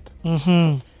saw it.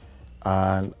 Mhm.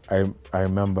 And I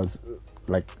remember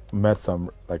like met some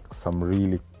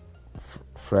really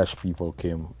fresh people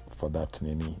came for that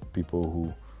Nini, people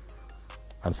who,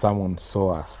 and someone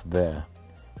saw us there.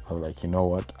 I was like, you know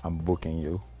what, I'm booking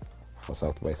you for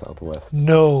South by Southwest.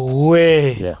 No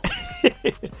way. Yeah.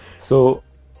 So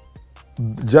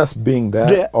just being there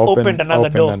They opened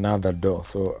another door.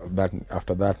 So that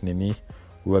after that Nini,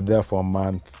 we were there for a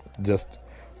month. Just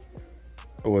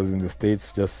was in the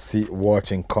States, just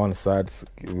watching concerts.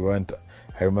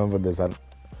 I remember there's a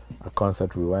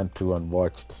concert we went to and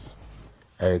watched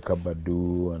Erykah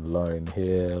Badu and Lauryn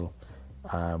Hill,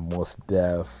 Mos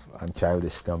Def and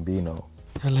Childish Gambino.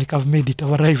 Like, I've made it,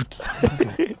 I've arrived.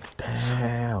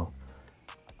 Damn.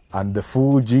 And the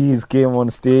Fugees came on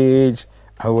stage.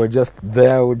 And we're just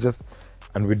there.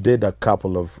 And we did a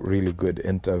couple of really good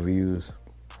interviews.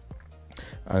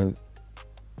 And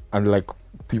like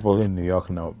people in New York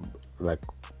now, like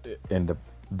in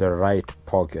the right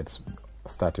pockets,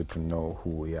 started to know who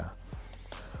we are.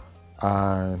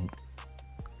 And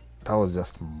that was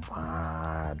just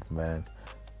mad, man.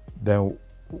 Then,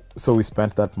 so we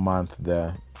spent that month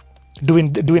there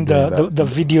doing the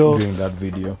video. Doing that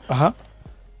video. Uh-huh.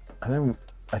 And then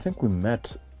I think we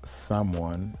met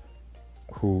someone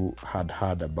who had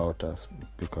heard about us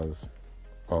because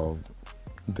of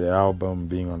the album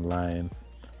being online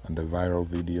and the viral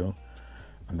video,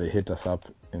 and they hit us up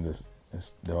in this.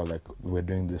 They were like, we're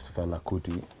doing this Fela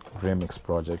Kuti remix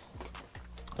project,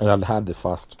 and I'd had the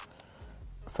first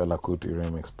Fela Kuti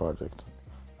remix project,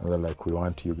 and they're like, we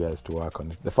want you guys to work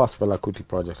on it. The first Fela Kuti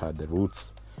project had the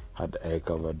Roots, had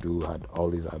Erykah Badu, had all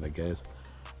these other guys.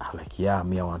 I'm like, yeah,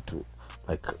 me, I want to,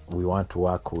 like, we want to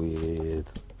work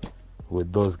with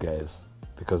those guys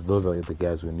because those are the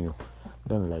guys we knew.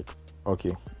 Then like,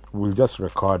 okay, we'll just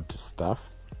record stuff.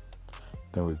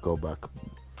 Then we go back.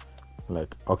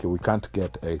 Like, okay, we can't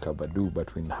get Erykah Badu,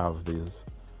 but we have this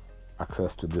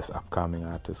access to this upcoming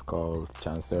artist called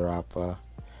Chance the Rapper.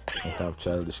 We have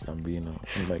Childish Gambino.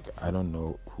 I'm like, I don't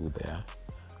know who they are,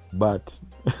 but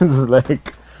it's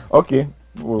like, okay,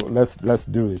 well, let's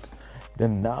do it.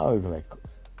 Then now it's like,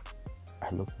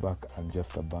 I look back and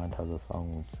Just a Band has a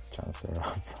song with Chance the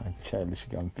Rapper and Childish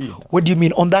Gambino. What do you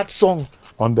mean on that song?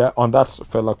 On that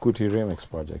Fela Kuti remix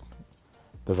project,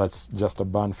 there's Just a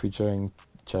Band featuring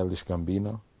Childish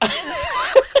Gambino.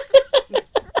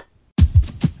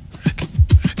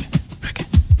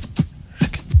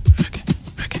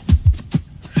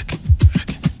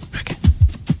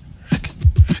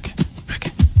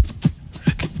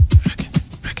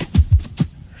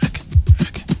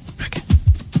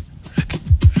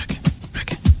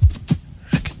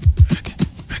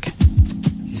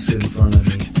 You sit in front of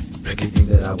me, everything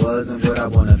that I was and what I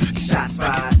wanna be. Shots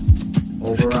fired,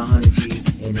 over 100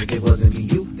 G's. And if it wasn't be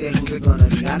you, then who's it gonna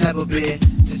be? I never been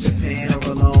to Japan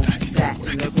or alone. Sat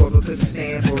in the court because it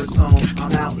stand for its tone.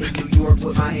 I'm out in New York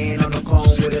with my hand on the cone,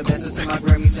 with a message in my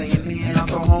Grammy saying, man, I'm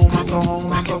so home, I'm so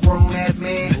home, I'm so grown ass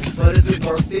man. But is it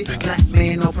worth it? Black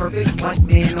man, no perfect, white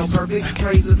man, no perfect.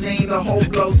 Praise his name, the whole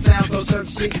flow sounds so church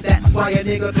shit. That's why a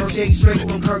nigga throw shade straight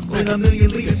from Kirkland. A million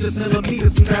liters, just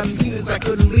millimeters, 2,000 meters. I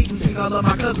couldn't leave him, see all of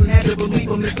my cousin had to believe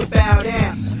him, Mr. Bow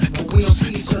Down. But we don't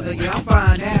see each other, yeah, I'm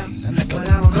fine now. But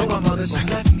I don't know my mother, she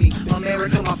left me.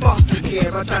 America, my foster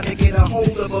care. I tried to get a hold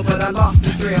of her, but I lost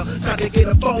the trail. Tried to get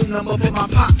a phone number, but my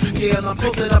pops in jail. I'm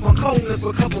posted up on coldness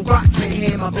with a couple rocks in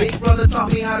hand. My big brother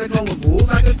taught me how to go and move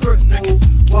like a crook move.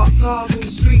 Walk tall through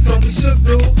the streets, don't be shook,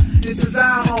 dude. This is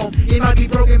our home. It might be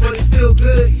broken, but it's still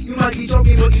good. You might be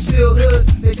joking, but you still hood.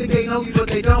 They think they know you, but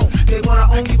they don't. They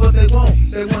wanna own you, but they won't.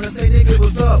 They wanna say, nigga,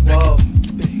 what's up? Whoa,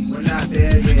 we're not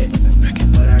there yet.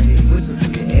 But I hear you whisper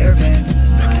through your air vents.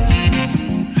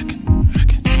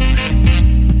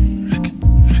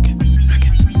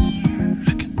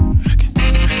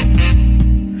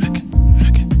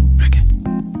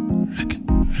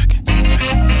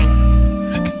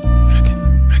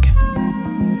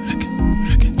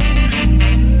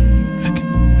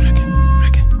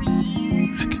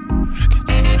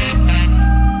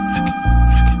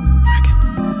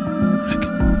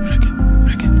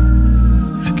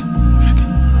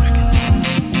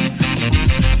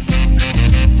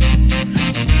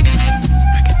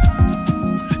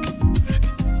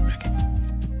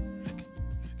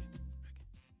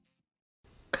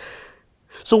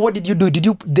 So what did you do? Did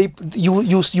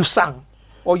you sang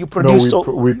or you produced? No,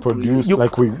 we produced.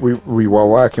 Like we were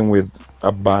working with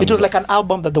a band. It was like an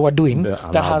album that they were doing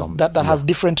that has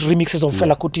different remixes of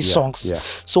Fela Kuti songs. Yeah.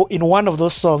 So in one of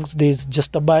those songs, there's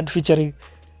Just a Band featuring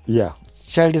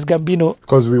Childish Gambino.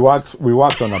 Because we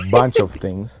worked on a bunch of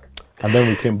things, and then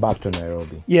we came back to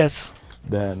Nairobi. Yes.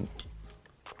 Then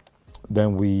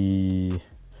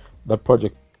that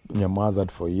project nyamazed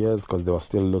for years because they were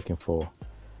still looking for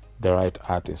the right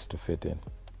artist to fit in.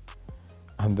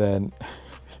 And then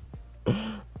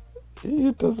he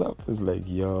hit us up. It's like,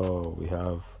 yo, we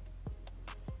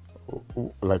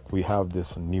have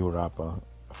this new rapper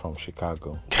from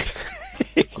Chicago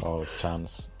called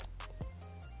Chance.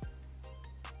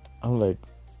 I'm like,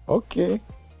 okay.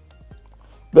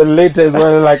 The latest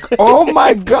were like, oh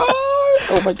my god.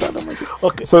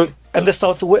 Okay. So and the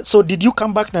Southwest. So did you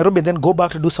come back to Nairobi and then go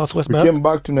back to do Southwest? We came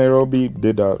back to Nairobi,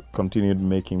 continued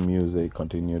making music,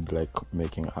 continued like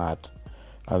making art,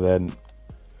 and then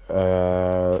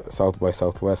South by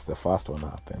Southwest, the first one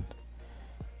happened.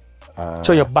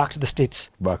 So you're back to the States.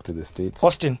 Back to the States.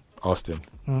 Austin.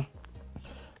 And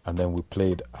then we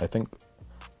played. I think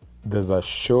there's a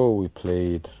show we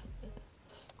played.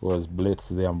 It was Blitz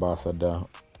the Ambassador,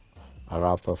 a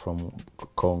rapper from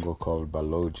Congo called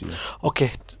Baloji.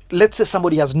 Okay, let's say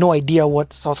somebody has no idea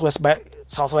what Southwest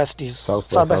is.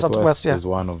 South by Southwest is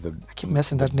one of the I keep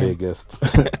messing that name. Biggest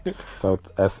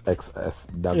South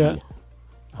SXSW. Yeah.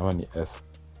 How many S?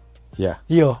 Yeah.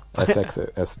 Yo.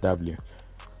 SXSW.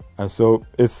 And so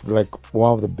it's like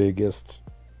one of the biggest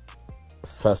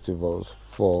festivals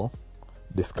for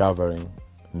discovering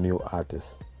new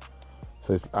artists.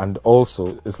 So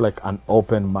it's like an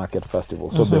open market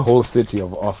festival. So the whole city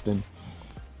of Austin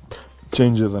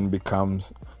changes and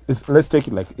becomes, let's take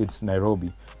it like it's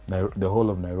Nairobi. The whole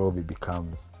of Nairobi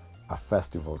becomes a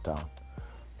festival town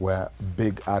where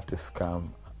big artists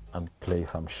come and play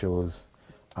some shows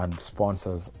and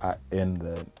sponsors are in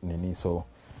the Nini. So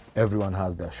everyone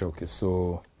has their showcase.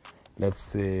 So let's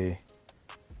say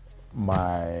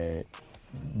my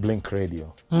Blink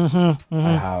Radio. I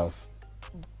have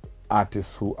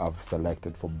artists who I've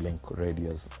selected for Blink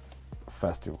Radio's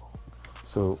festival.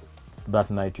 So that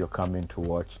night you're coming to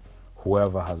watch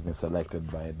whoever has been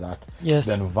selected by that. Yes.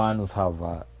 Then Vans have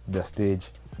their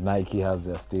stage, Nike has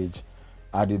their stage,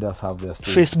 Adidas have their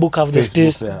stage, Facebook have their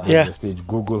stage. Their stage.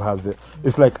 Google has it.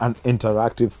 It's like an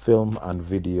interactive film and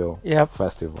video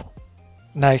festival.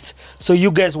 Nice. So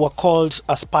you guys were called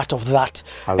as part of that.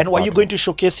 And were you going to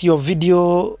showcase your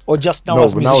video or just now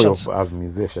as musicians? No, as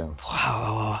musicians.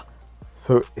 Wow.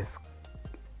 So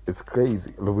it's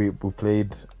crazy. We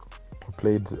played.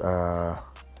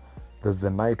 There's the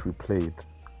night we played,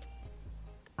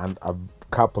 and a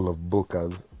couple of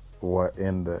bookers were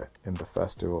in the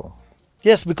festival.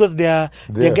 Yes, because they're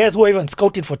guys who are even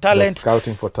scouting for talent.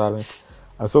 Scouting for talent,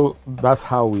 and so that's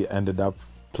how we ended up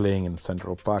playing in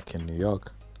Central Park in New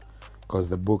York, because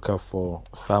the booker for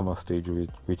Summer Stage,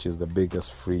 which is the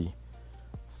biggest free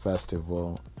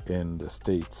festival in the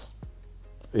States,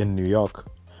 in New York,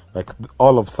 like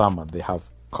all of summer they have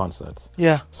concerts.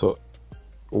 Yeah. So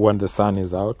when the sun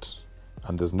is out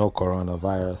and there's no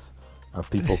coronavirus, and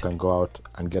people can go out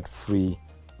and get free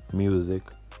music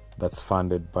that's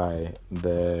funded by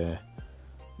the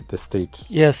state.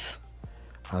 Yes.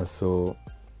 And so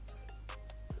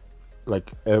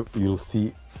like you'll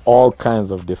see all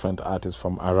kinds of different artists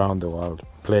from around the world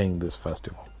playing this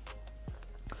festival.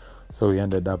 So we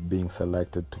ended up being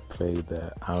selected to play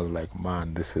there. I was like,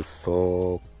 man, this is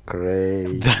so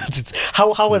crazy.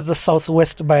 How was the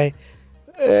Southwest by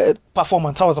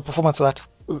performance? How was the performance of that?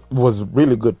 It was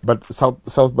really good, but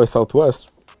South by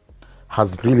Southwest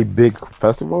has really big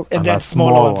festivals and then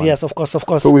small ones. Yes, of course.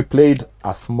 So we played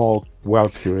a small,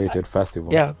 well-curated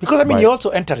festival. Yeah, because I mean, you're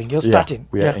also entering, you're starting.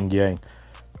 We are engaging.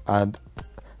 And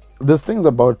there's things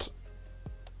about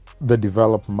the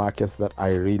developed markets that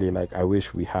I really like. I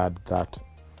wish we had that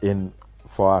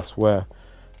for us, where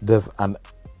there's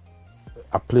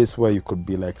a place where you could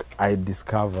be like, I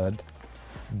discovered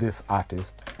this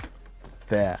artist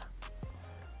there.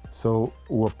 So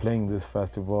we were playing this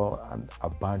festival and a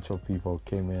bunch of people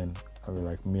came in and they're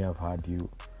like, me, I've heard you.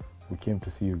 We came to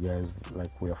see you guys,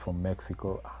 like we are from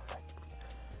Mexico. I was like,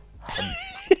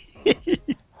 I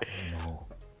don't know.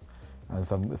 And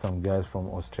some guys from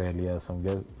Australia, some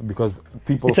guys, because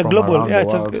people it's a from global, around the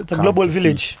world it's a global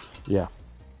village. Yeah.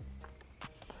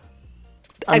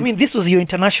 I mean, this was your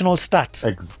international start.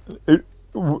 The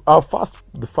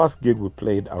first gig we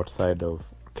played outside of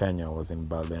Kenya was in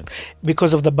Berlin.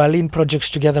 Because of the Berlin projects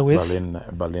together with?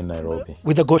 Berlin, Nairobi.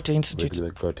 With the Goethe Institute. With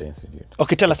the Goethe Institute.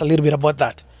 Okay, tell us a little bit about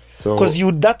that. So, because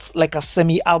that's like a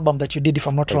semi-album that you did, if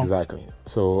I'm not wrong. Exactly.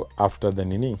 So after the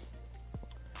Nini,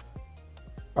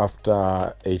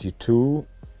 after 82,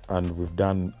 and we've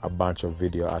done a bunch of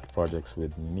video art projects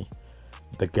with Nini,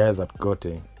 the guys at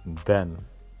Goethe then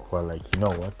were like, you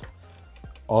know what?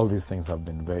 all these things have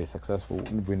been very successful.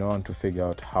 We now want to figure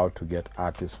out how to get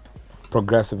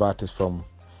progressive artists from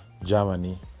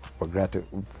Germany,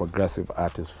 progressive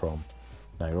artists from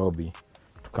Nairobi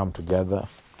to come together,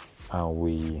 and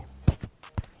we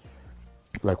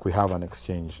have an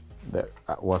exchange. That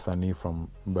wasanii from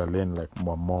Berlin, like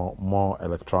more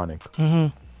electronic,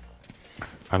 and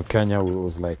Kenya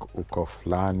was like Uko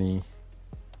Flani,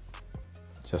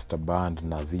 Just a Band,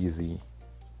 Nazizi.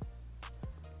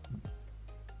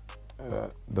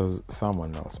 There's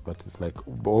someone else, but it's like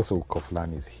also Uko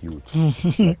Flani is huge.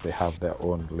 It's like they have their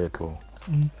own little.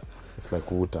 It's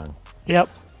like Wu-Tang. Yep.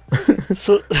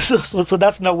 so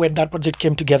that's now when that project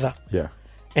came together. Yeah.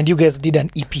 And you guys did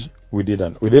an EP. We did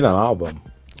an album.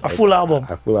 A full album.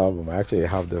 A full album. I actually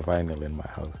have the vinyl in my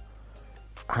house.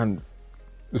 And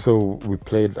so we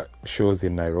played shows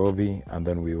in Nairobi, and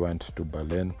then we went to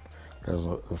Berlin. That was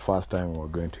the first time we were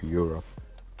going to Europe.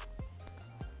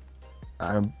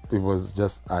 And it was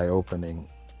just eye-opening.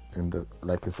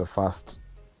 It's the first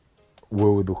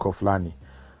way with Uko Flani.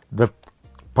 The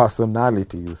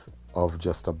personalities of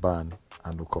Just a Band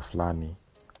and Uko Flani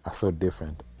are so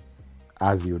different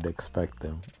as you'd expect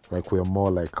them. Like, we're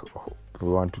more like, we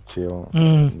want to chill.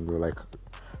 We're like,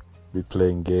 be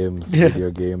playing games, video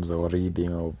games, or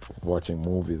reading, or watching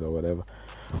movies, or whatever.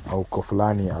 Uko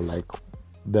Flani are like,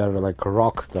 they're like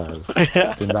rock stars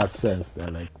in that sense. They're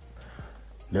like,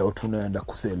 leo tunaenda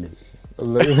kuseli.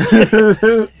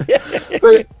 So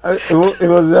it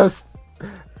was just,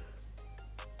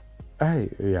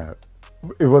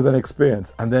 it was an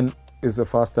experience. And then it's the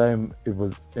first time, it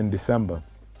was in December,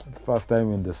 the first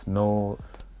time in the snow,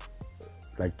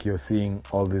 like you're seeing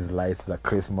all these lights at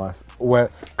Christmas. Well,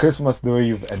 Christmas the way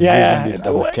you've envisioned it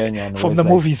as a Kenyan. From the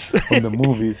movies. From the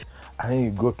movies. And then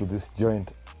you go to this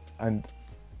joint and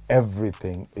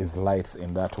everything is lights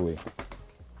in that way.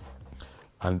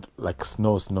 And like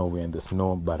snow, we're in the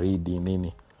snow, baridi,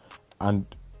 nini. And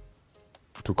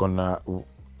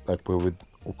like we're with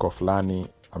Uko Flani,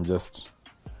 I'm just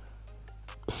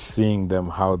seeing them,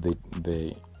 how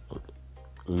they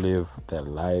live their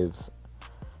lives,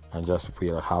 and just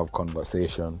we'll have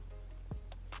conversation.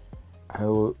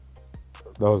 That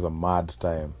was a mad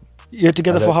time. You're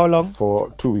together for how long?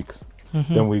 For 2 weeks.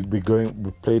 Then we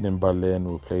played in Berlin,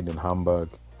 we played in Hamburg.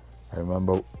 I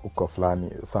remember Uko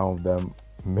Flani, some of them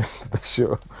missed the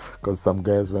show because some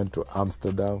guys went to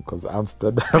Amsterdam, because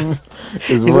Amsterdam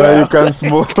is where you can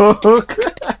smoke.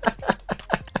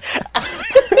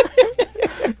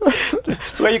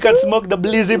 It's where you can smoke the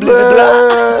blizzy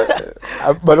blah.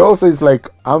 But also it's like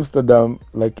Amsterdam,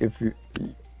 like if you,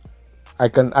 I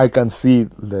can see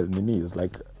the minis,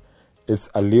 like it's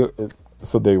a little.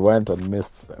 So they went and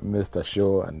missed a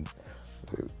show, and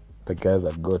the guys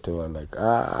that go to were like,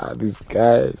 these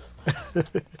guys.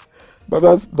 But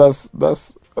that's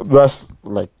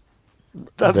like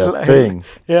the thing.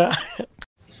 Yeah.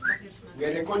 We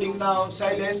are recording now.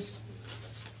 Silence.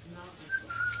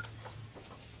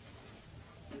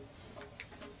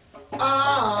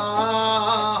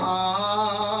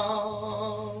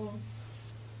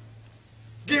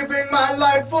 Giving my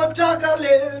life for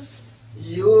Takalis.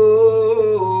 Yo,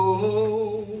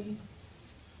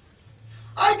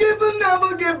 I will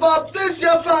never give up, this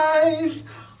you're fine.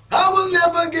 I will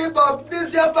never give up,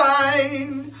 this you're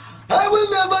fine. I will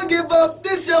never give up,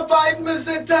 this you're fine.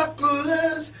 Mr.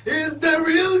 Takulas is the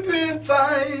real green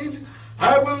find.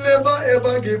 I will never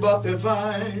ever give up the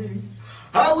fight.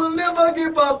 I will never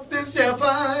give up, this you're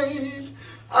fine.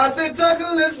 I said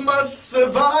Takulas must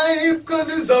survive, cause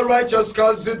it's a righteous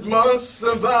cause, it must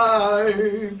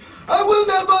survive. I will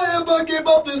never ever give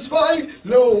up this fight.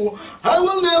 No, I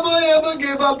will never ever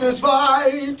give up this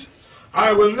fight.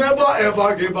 I will never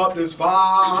ever give up this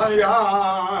fight.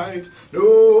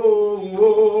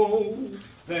 No.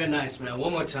 Very nice, man.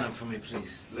 One more time for me,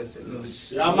 please. Listen.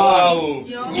 Wow.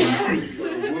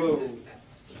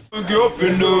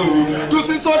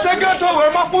 Tusisotege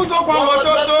mafunzo kwa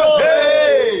watoto.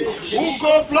 Hey,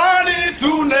 Uko Flani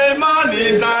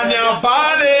Suleimani ndani ya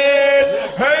pale.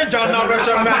 Hey,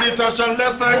 generation meditation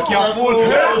lesson careful.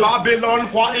 Hey, Babylon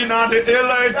kwa ina the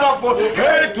ile itafu.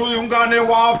 Hey, tuungane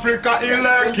wa Afrika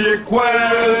ile kikwe.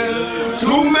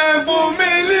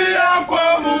 Tumevumilia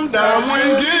kwa muda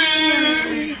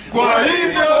mwingi. Kwa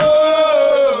hivyo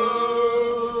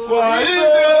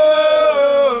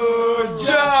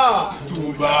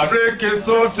tubareke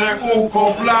sote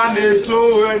Uko Flani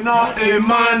tuwe na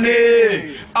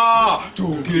imani.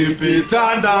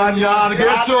 Tukipita ndani ya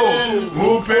ghetto,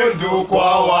 upendo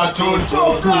kwa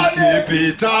watoto.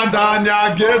 Tukipita ndani ya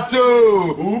ghetto,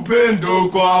 upendo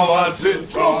kwa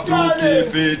wasisto.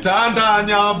 Tukipita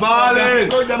ndani ya Berlin,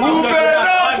 upendo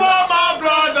kwa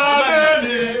mabrada.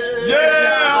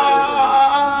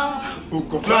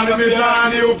 sana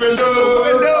mitaani upendo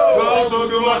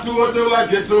wasoge watu wote wa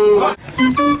ghetto.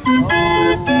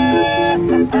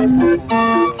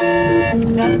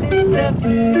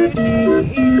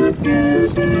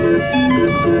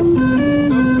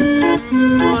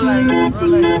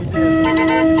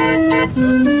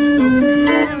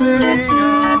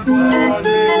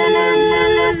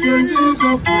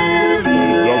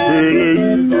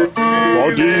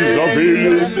 What is the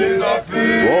feeling?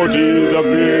 What is the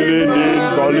feeling in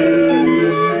Berlin?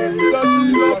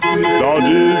 That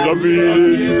is the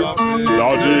feeling.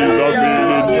 That is the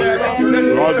feeling.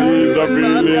 What is the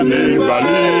feeling in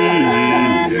Berlin?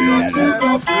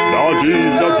 That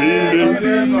is the feeling.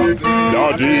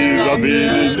 That is the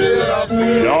feeling.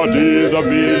 That is the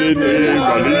feeling in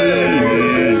Berlin.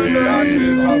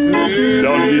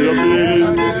 That is the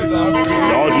feeling.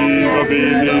 That is the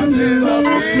feeling.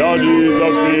 That is the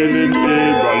feeling in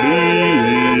Berlin.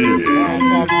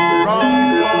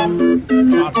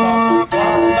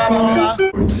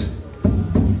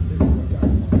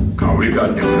 Can we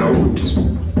got the float?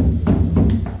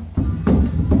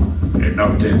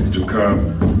 Enough things to come.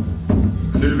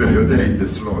 Sylvia, you're there in the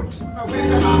slot.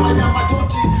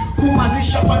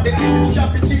 Kumanisha pande hizi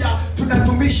tushapitia,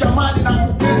 tunadumisha mali na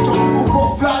upendo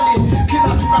uko fulani,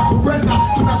 kila tunakokwenda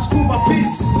tunasukuma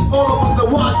peace all over the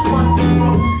world, one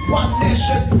people, one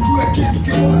nation, tuwe kitu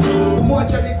kimoja,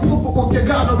 umoja ni nguvu,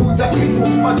 utengano ni udhaifu,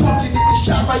 matoti ni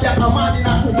ishara ya amani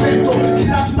na upendo,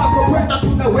 kila tunakokwenda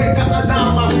tunaweka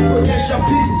alama kuonyesha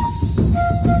peace.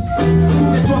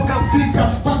 Tumetoka Afrika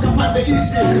mpaka pande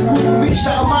hizi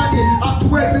kudumisha amani,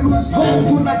 hatuwezi lose hope,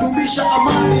 tunadumisha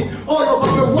amani all over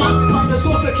the world, pande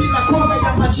zote, kila kona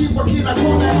ya majimbo, kila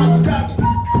kona ya maskani.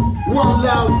 One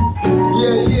love,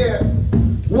 yeah yeah,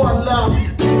 one love,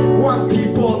 one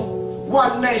people,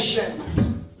 one nation.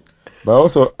 But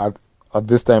also at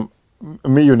this time,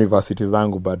 me university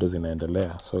zangu bado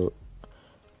zinaendelea, so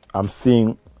I'm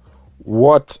seeing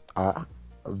what are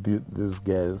these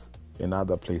guys in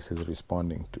other places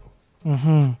responding to.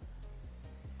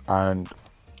 And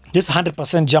this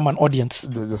 100% German audience.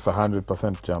 Just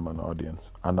 100% German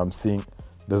audience. And I'm seeing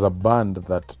there's a band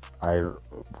that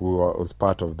who was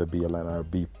part of the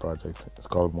BLNRB project. It's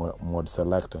called Mod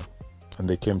Selector. And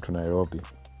they came to Nairobi.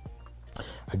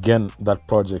 Again, that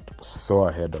project was so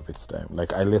ahead of its time.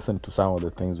 Like, I listened to some of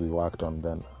the things we worked on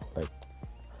then. Like,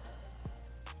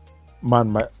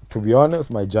 man, to be honest,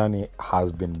 my journey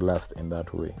has been blessed in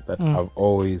that way. That I've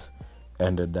always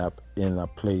ended up in a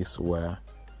place where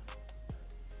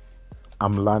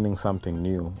I'm learning something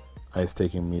new. It's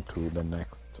taking me to the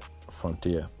next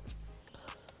frontier.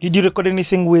 Did you record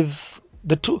anything with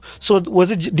the two? So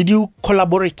did you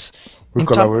collaborate? We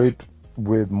collaborate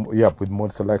with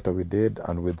Mod Selector we did,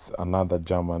 and with another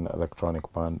German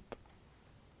electronic band.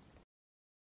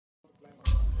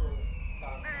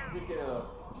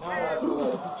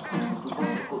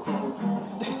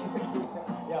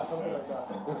 Yeah, something like that.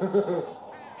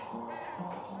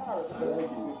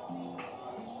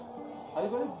 How you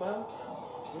got it, man?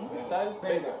 Style?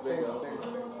 Bigger.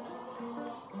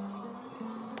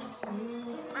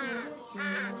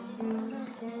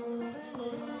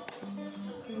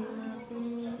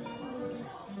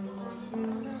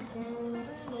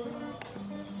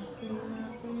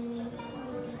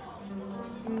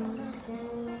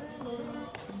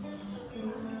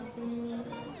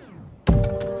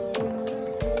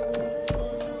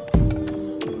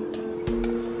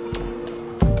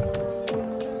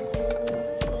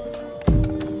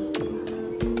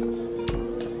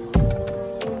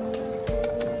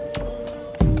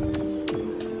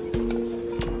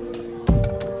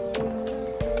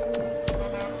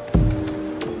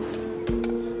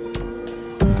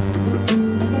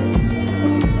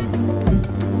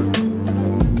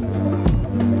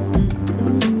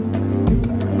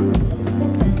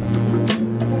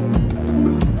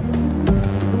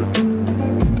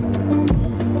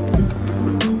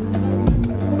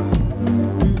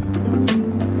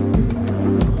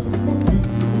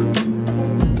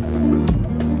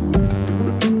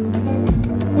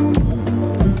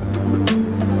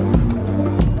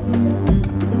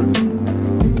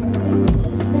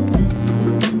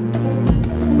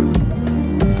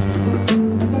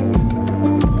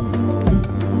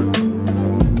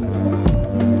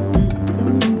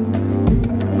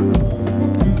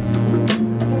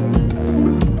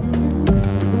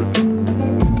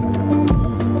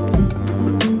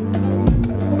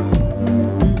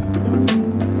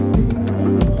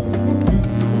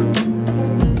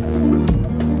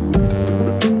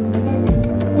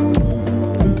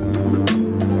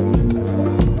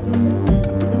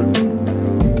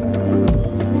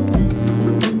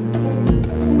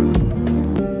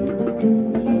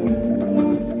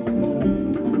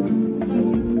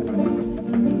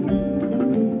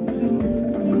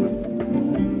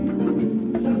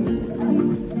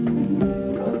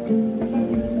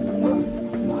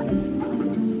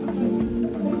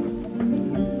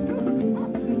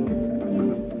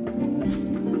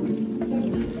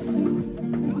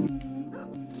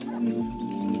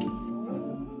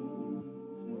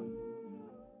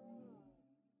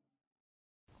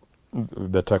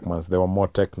 the Techmans. They were more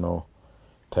techno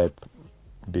type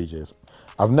DJs.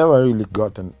 I've never really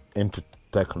gotten into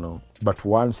techno, but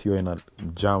once you're in a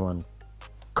German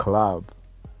club,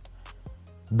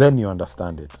 then you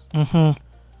understand it.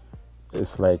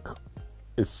 It's like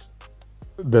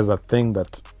there's a thing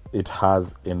that it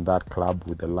has in that club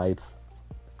with the lights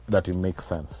that it makes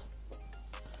sense.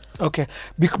 Okay,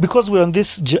 because we're on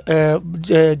this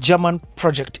German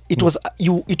project, it was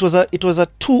it was a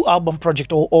 2-album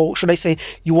project, or should I say,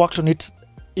 you worked on it.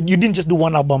 You didn't just do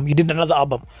one album; you did another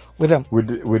album with them. We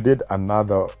did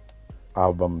another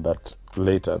album that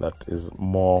later that is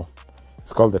more.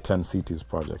 It's called the 10 Cities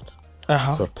Project.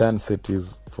 So 10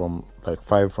 cities from like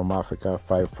 5 from Africa,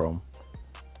 5 from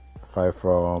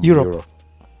Europe.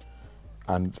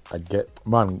 And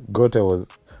Goethe was.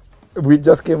 We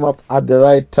just came up at the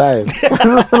right time.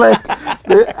 Like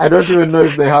I don't even know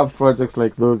if they have projects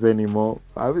like those anymore.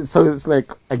 So it's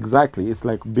like it's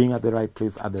like being at the right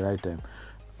place at the right time.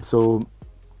 So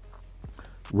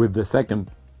with the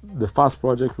first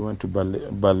project, we went to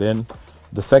Berlin.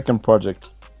 The second project,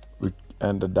 we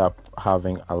ended up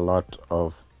having a lot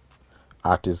of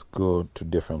artists go to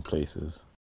different places.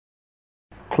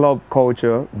 Club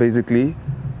culture basically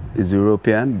is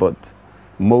European, but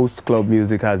most club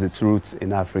music has its roots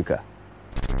in Africa.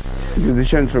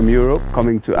 Musicians from Europe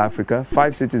coming to Africa,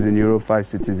 5 cities in Europe, 5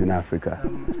 cities in Africa.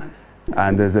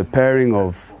 And there's a pairing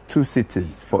of 2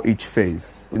 cities for each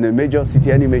phase. In a major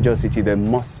city, any major city, there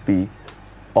must be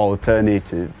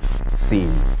alternative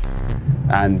scenes.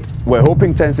 And we're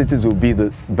hoping 10 cities will be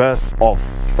the birth of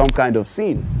some kind of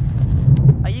scene.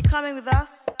 Are you coming with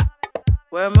us?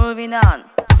 We're moving on.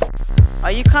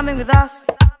 Are you coming with us?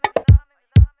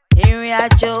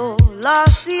 Ìrìnàjò lọ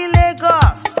sí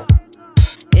Lagos.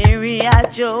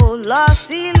 Ìrìnàjò lọ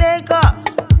sí Lagos.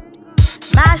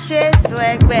 Má ṣe sọ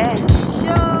ẹgbẹ́.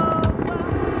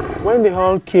 When the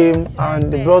hall came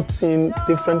and they brought in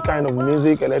different kind of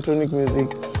music, electronic music,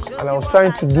 and I was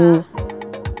trying to do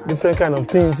different kind of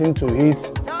things into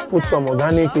it, put some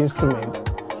organic instruments,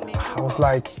 I was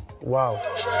like, wow.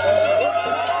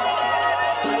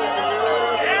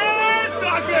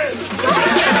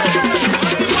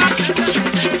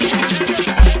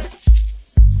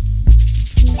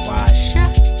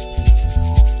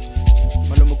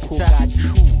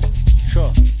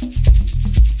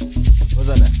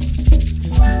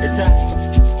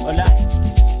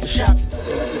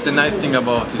 This is the nice thing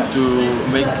about it, to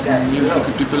make music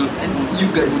with people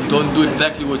who don't do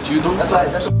exactly what you do.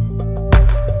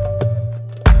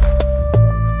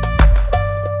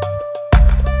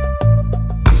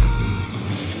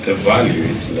 The value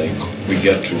is like we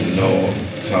get to know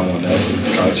someone else's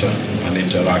culture and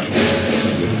interact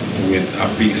with a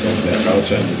piece of their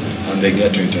culture, and they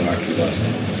get to interact with us.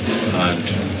 And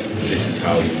this is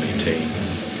how you maintain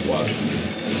world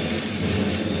peace.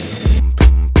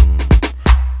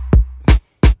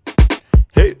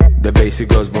 The bass it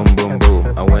goes boom boom boom,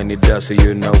 and when it does, so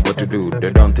you know what to do.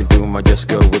 They don't think too much, just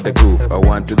go with the groove. A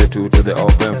 1 to the 2 to the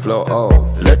open floor.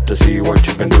 Oh, let us see what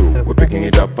you can do. We're picking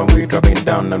it up and we dropping it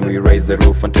down, and we raise the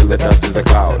roof until the dust is a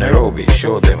cloud. Nairobi,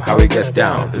 show them how it gets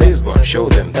down. Lisbon, show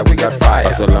them that we got fire.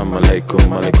 Assalamu alaikum,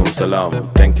 alaikum salam.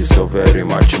 Thank you so very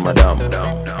much, madam.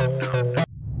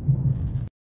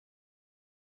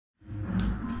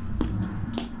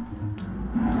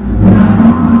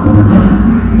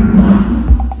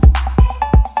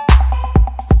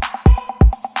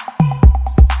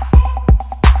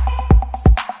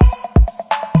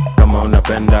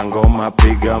 Napenda ngoma,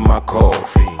 piga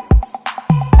makofi.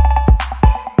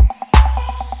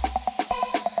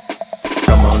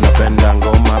 Kama unapenda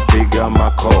ngoma, piga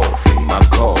makofi.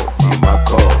 Makofi,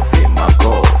 makofi,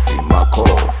 makofi,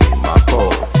 makofi,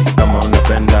 makofi. Kama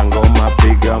unapenda ngoma,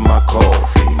 piga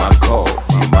makofi.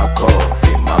 Makofi,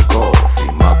 makofi,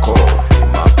 makofi, makofi,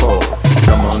 makofi.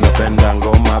 Kama unapenda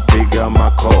ngoma, piga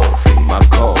makofi.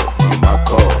 Makofi,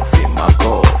 makofi,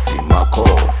 makofi,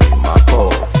 makofi,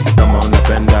 makofi. Kama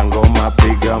unapenda ngoma,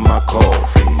 piga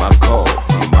makofi.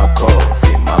 Makofi,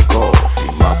 makofi, makofi,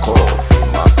 makofi,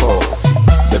 makofi.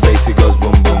 The bass it goes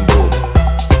boom boom boom.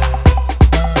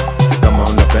 Kama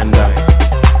unapenda.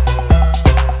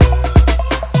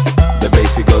 The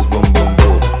bass it goes boom boom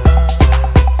boom.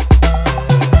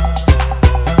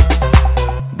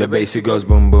 The bass it goes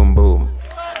boom boom boom.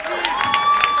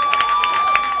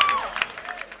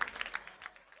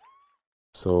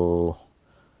 So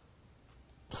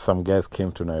some guys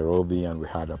came to Nairobi and we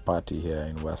had a party here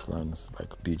in Westlands, like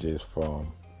DJs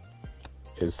from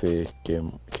SA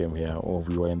came here. Oh,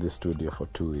 we were in the studio for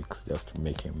 2 weeks just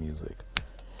making music.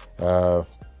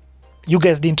 You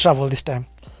guys didn't travel this time?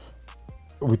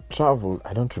 We traveled.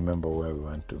 I don't remember where we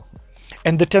went to.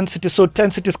 And the 10 cities, so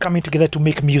 10 cities coming together to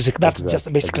make music. That's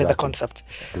just basically the exactly. concept.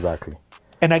 Exactly.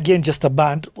 And again, just a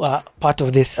band part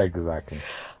of this. Exactly.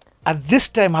 At this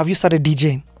time, have you started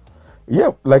DJing?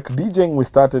 Yeah, like DJing, we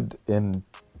started in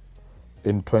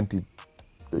 20,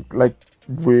 like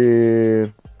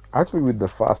with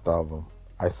the first album.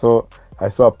 I saw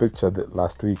a picture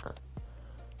last week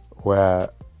where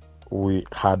we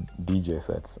had DJ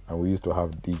sets, and we used to have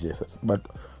DJ sets. But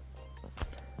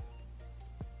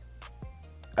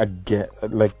again,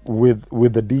 like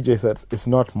with the DJ sets, it's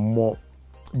not more,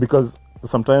 because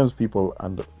sometimes people,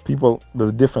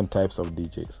 there's different types of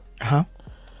DJs. Uh-huh.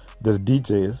 There's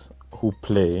DJs who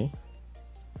play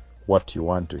what you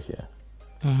want to hear.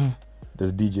 Mm-hmm.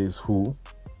 There's DJs who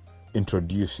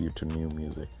introduce you to new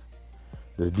music.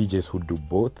 There's DJs who do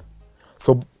both.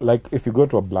 So, like, if you go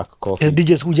to a Black Coffee, there's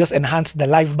DJs who just enhance the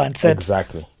live band set.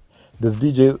 Exactly.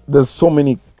 There's so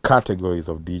many categories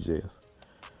of DJs.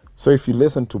 So if you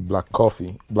listen to Black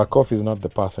Coffee is not the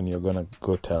person you're gonna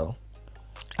go tell,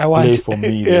 play for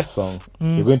me this song.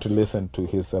 You're going to listen to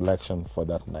his selection for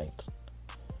that night.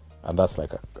 And that's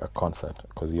like a concert,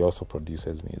 because he also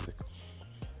produces music.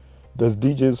 There's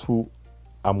DJs who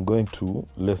I'm going to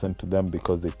listen to them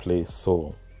because they play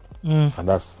soul. And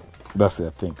that's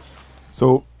their thing.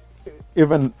 So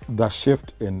even the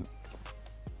shift in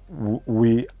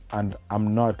and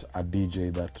I'm not a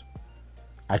DJ that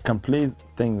I can play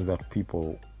things that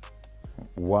people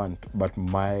want, but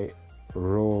my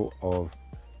role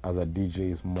as a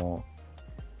DJ is more,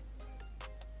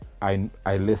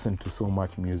 I listen to so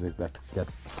much music that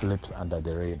slips under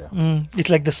the radar. It's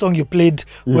like the song you played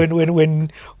when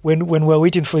we're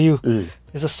waiting for you.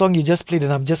 There's a song you just played,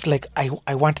 and I'm just like,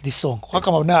 I want this song. How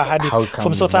come I've never heard it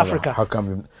from South Africa? How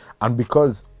come? And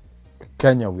because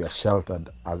Kenya, we are sheltered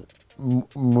as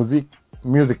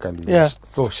musically, we're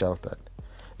so sheltered.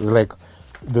 It's like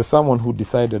there's someone who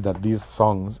decided that these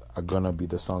songs are gonna be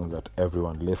the songs that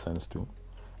everyone listens to.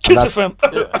 And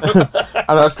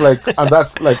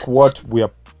that's like what we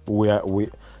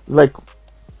like.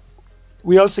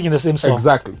 We all sing in the same song.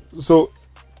 Exactly. So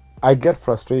I get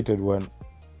frustrated when,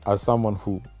 as someone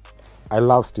who, I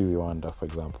love Stevie Wonder, for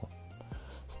example.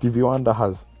 Stevie Wonder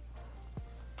has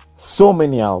so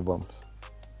many albums.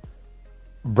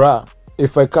 Bruh,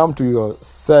 if I come to your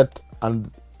set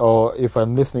or if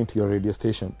I'm listening to your radio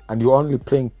station and you're only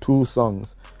playing 2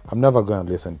 songs, I'm never going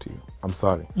to listen to you. I'm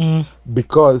sorry.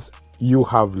 Because you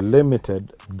have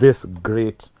limited this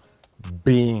great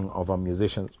being of a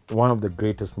musician, one of the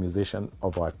greatest musicians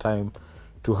of our time,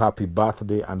 to happy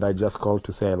birthday, and I just called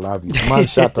to say I love you. Man,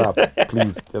 shut up.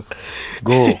 Please, just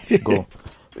go.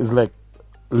 It's like,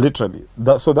 literally.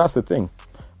 So that's the thing.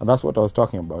 And that's what I was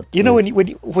talking about. You know,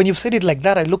 when you've said it like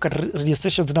that, I look at radio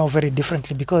stations now very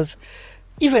differently, because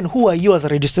even who are you as a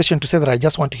radio station to say that I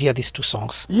just want to hear these 2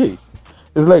 songs? Yeah.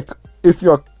 It's like, if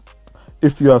you're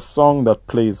a song that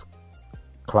plays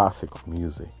classic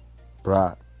music,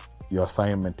 bruh, your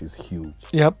assignment is huge.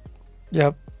 Yep.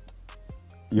 Your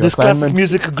this classic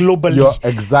music globally.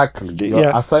 Exactly.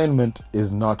 Your assignment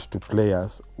is not to play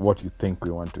us what you think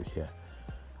we want to hear.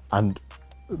 And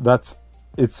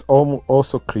it's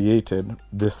also created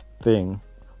this thing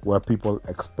where people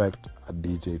expect a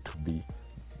DJ to be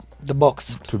the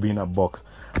box, to be in a box.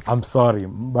 I'm sorry,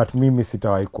 but mimi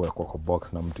sitawahi kuwekwa kwa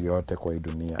box na mtu yote kwa hii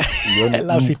dunia.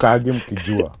 Mkage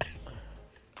mkijua.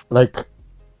 Like,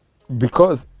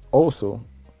 because also,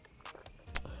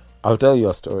 I'll tell you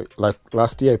a story. Like,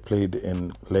 last year I played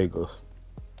in Lagos,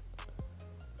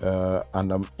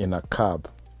 and I'm in a cab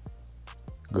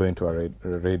going to a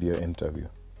radio interview.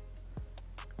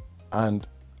 And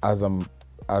as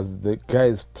the guy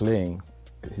is playing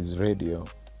his radio,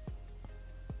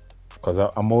 because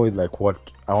I'm always like,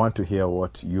 I want to hear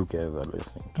what you guys are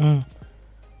listening to.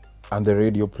 And the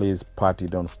radio plays Party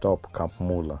Don't Stop, Camp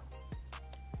Mula.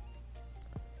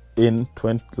 In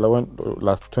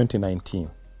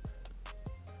 2019.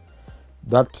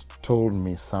 That told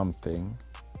me something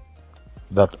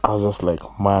that I was just like,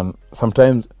 man,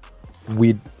 sometimes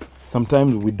we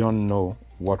don't know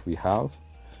what we have,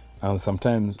 and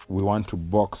sometimes we want to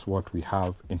box what we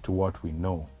have into what we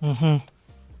know.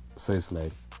 So it's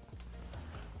like,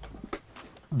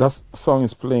 that song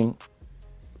is playing,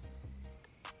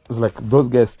 it's like those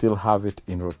guys still have it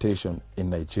in rotation in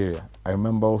Nigeria. I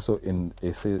remember also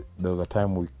there was a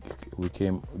time we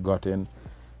got in,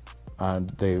 and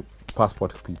the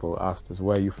passport people asked us,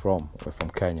 where are you from? We're from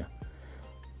Kenya.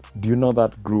 Do you know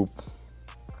that group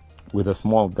with a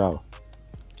small girl?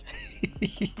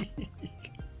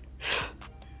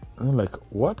 And I'm like,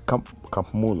 what? Camp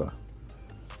Mula?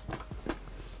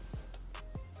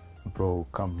 Bro,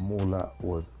 Camp Mula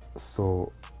was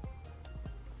so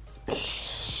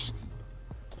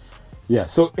Yeah,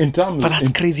 so in terms But that's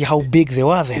crazy how big they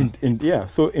were then.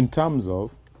 So in terms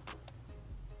of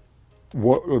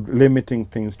what limiting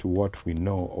things to what we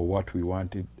know or what we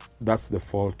wanted, that's the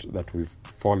fault that we've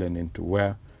fallen into,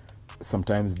 where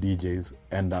sometimes DJs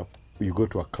end up, you go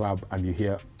to a club and you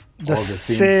hear all the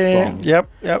same songs. Yep.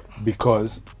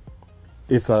 Because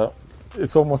it's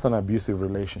almost an abusive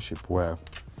relationship where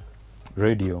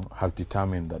radio has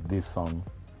determined that these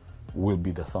songs will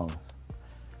be the songs.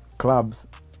 Clubs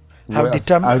have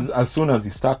determined. As soon as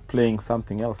you start playing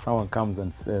something else, someone comes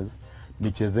and says,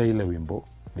 nicheze ile wimbo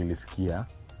nilisikia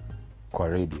kwa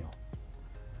radio,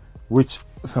 which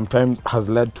sometimes has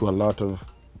led to a lot of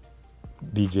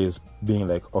DJs being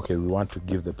like, okay, we want to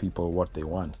give the people what they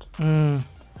want. And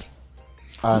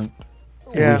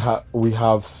we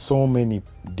have so many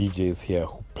DJs here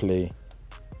who play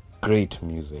great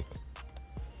music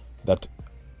that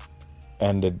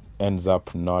ends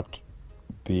up not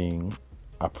being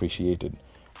appreciated,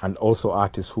 and also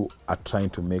artists who are trying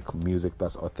to make music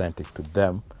that's authentic to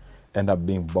them end up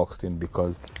being boxed in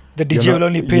because the DJ will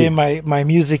only pay my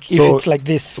music if it's like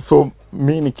this. So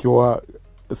mi nikiwa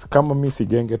kama mi si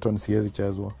gengeton siwezi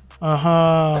chezwa.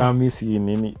 Kama mi si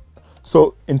nini.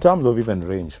 So in terms of even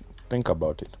range, think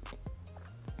about it.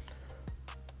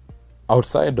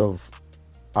 Outside of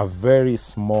a very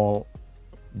small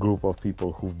group of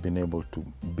people who've been able to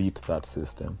beat that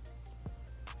system,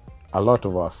 a lot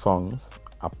of our songs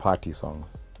are party songs.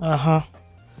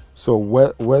 So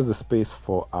where's the space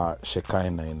for a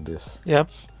Shekinah in this? Yep.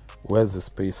 Where's the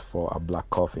space for a Black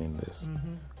Coffee in this?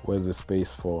 Where's the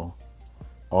space for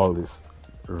all this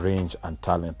range and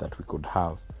talent that we could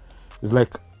have? It's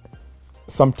like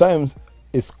sometimes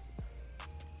it's,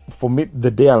 for me,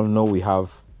 the day I'll know we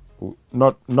have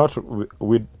not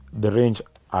with the range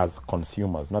as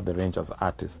consumers, not the range as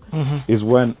artists, is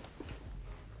when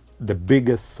the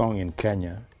biggest song in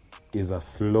Kenya is a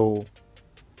slow,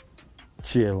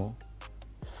 chill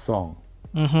song.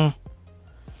 Mhm.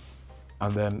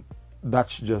 And then that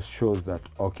just shows that,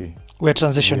 okay, we're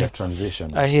transitioning. We are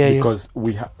transitioning. I hear because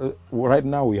we right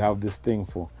now we have this thing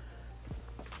for,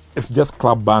 it's just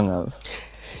club bangers.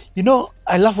 You know,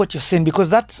 I love what you're saying, because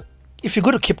that's, if you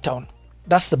go to Cape Town,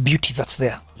 that's the beauty that's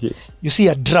there. Yeah. You see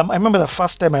a drum. I remember the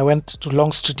first time I went to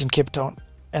Long Street in Cape Town,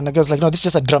 and the girl's like, no, this is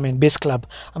just a drum and bass club.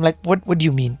 I'm like, what do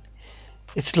you mean?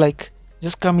 It's like,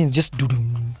 just come in, just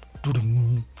doo-dum,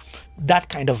 doo-dum, that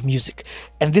kind of music.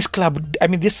 And this club, I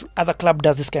mean, this other club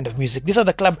does this kind of music. This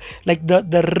other club, like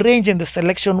the range and the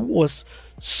selection was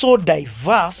so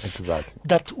diverse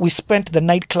that we spent the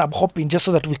nightclub hopping just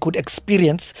so that we could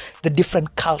experience the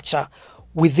different culture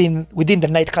within the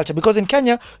night culture. Because in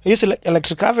Kenya, I used to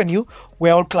Electric Avenue,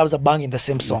 where all clubs are banging the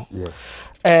same song.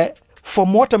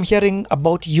 From what I'm hearing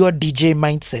about your DJ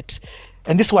mindset,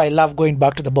 and this is why I love going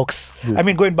back to the box. I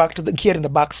mean, going back to hearing the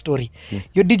backstory.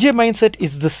 Your DJ mindset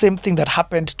is the same thing that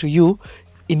happened to you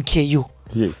in KU.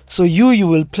 So you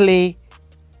will play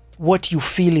what you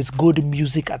feel is good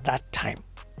music at that time.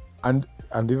 And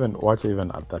even watch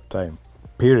even at that time,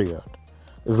 period.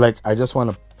 It's like, I just want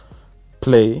to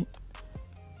play.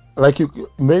 Like you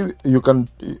can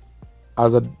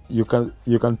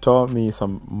tell me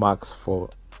some marks for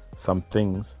some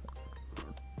things,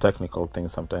 technical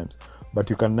things sometimes, but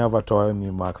you can never tell me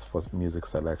marks for music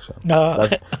selection. No.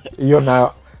 You're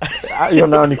now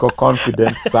niko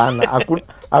confident sana.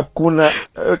 Hakuna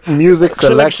music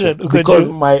selection because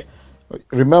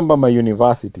remember my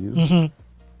universities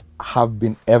have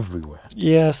been everywhere.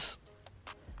 Yes.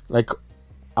 Like,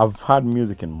 I've had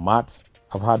music in mats,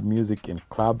 I've had music in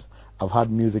clubs, I've had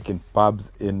music in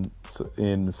pubs in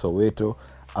Soweto,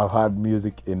 I've had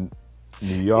music in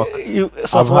New York.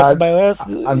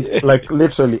 And like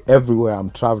literally everywhere I'm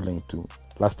traveling to.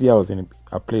 Last year I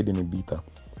played in Ibiza.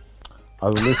 I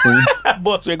was listening.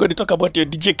 Boss, we're going to talk about your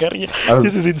DJ career.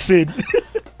 This is insane.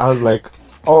 I was like,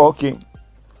 oh, okay.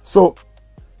 So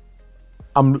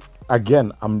when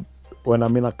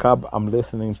I'm in a cab, I'm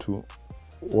listening to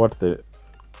what the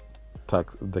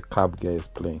cab guy is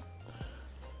playing.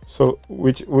 So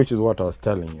which is what I was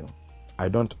telling you. I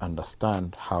don't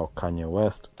understand how Kanye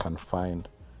West can find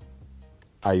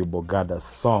Ayuba Gada's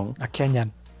song, a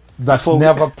Kenyan, that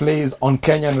never plays on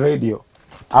Kenyan radio.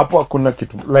 Hapo hakuna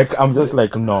kitu. Like, I'm just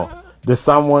like, no. There's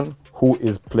someone who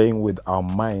is playing with our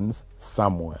minds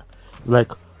somewhere. It's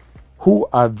like,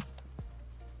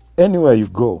 anywhere you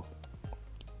go,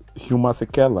 Hugh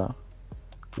Masekela,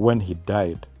 when he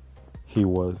died, he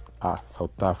was a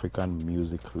South African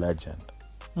music legend.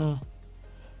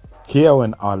 Here,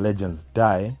 when our legends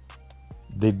die,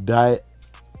 they die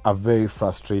a very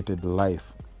frustrated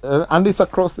life. And it's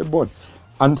across the board.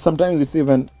 And sometimes it's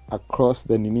even across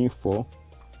the Nini for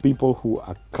people who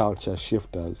are culture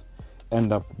shifters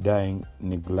end up dying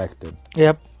neglected.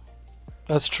 Yep,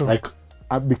 that's true. Like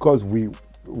because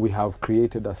we have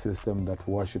created a system that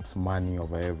worships money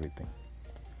over everything.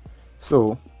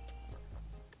 So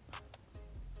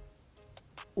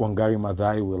Wangari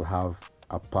Maathai will have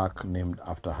a park named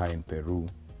after her in Peru.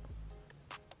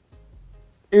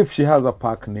 If she has a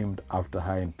park named after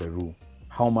her in Peru,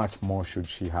 how much more should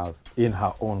she have in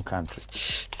her own country?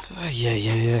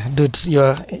 Yeah, dude,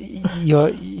 you're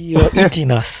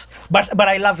eating us. But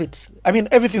I love it. I mean,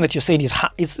 everything that you're saying is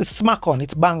it's smack on,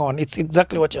 it's bang on, it's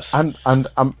exactly what you're saying. And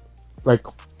I'm like,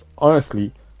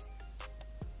 honestly,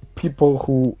 people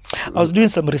who I was doing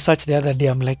some research the other day.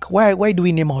 I'm like, why do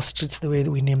we name our streets the way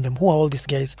that we name them? Who are all these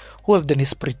guys? Who was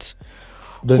Dennis Pritz?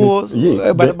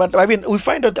 But I mean, we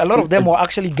find out a lot of them were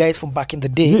actually guys from back in the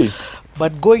day. Yeah.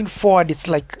 But going forward, it's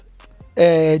like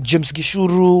James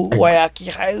Gishuru,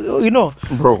 Wayaki, you know.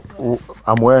 Bro,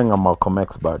 I'm wearing a Malcolm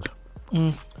X badge.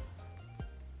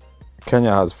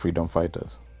 Kenya has freedom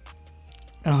fighters.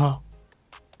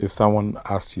 If someone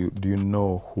asked you, do you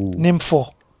know who? Name 4.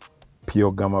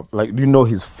 Pio Gama, like, do you know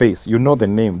his face? You know the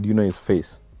name. Do you know his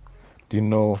face? Do you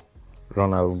know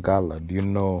Ronald Gala? Do you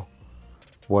know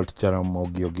what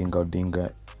Jaramogi Oginga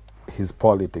Odinga, his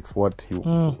politics?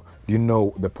 Do you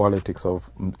know the politics of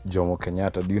Jomo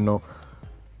Kenyatta? Do you know?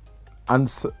 And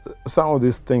some of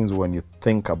these things, when you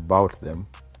think about them,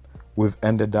 we've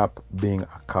ended up being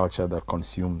a culture that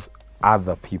consumes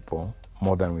other people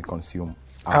more than we consume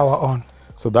our own.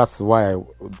 So that's why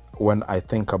when I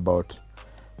think about,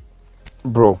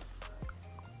 bro,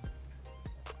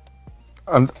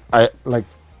 and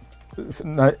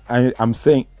I'm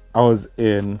saying, I was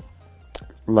in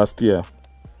last year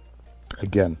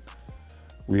again.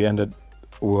 We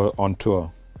were on tour,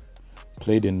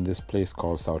 played in this place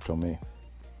called Sao Tome.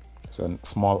 It's a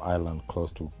small island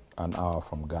close to an hour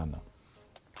from Ghana.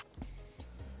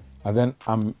 And then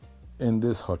I'm in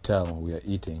this hotel, we are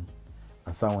eating,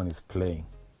 and someone is playing.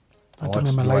 And what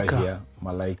do I hear?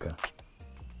 Malaika.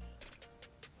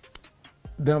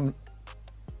 Then,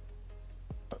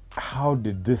 how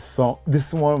did this song, this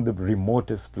is one of the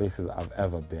remotest places I've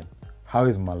ever been. How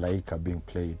is Malaika being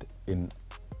played in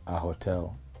a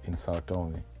hotel in Sao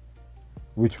Tome,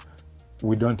 which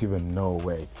we don't even know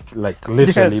where, like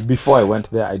literally before I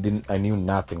went there, I knew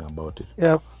nothing about it.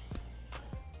 Yeah.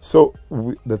 So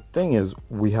the thing is,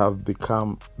 we have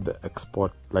become the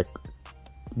export, like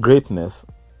greatness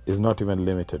is not even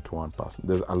limited to one person.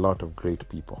 There's a lot of great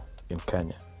people in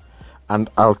Kenya. And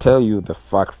I'll tell you the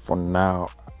fact for now,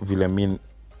 Vilemin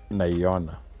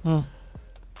Naiona.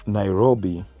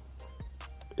 Nairobi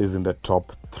is in the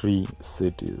top 3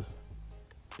 cities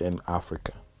in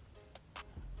Africa.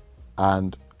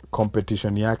 And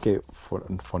competition yake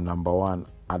for number 1,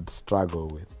 I'd struggle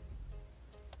with.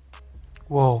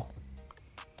 Whoa.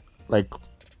 Like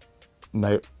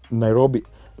Nairobi.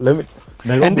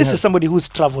 And this is somebody who's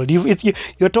traveled.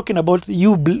 You're talking about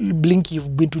you, Blink.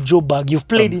 You've been to Joburg. You've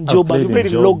played in Joburg. You've played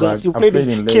in Lagos. You've played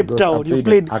in Cape Town. You've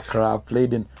played in Accra. I've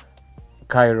played in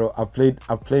Cairo. I've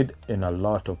played in a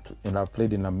lot of. I've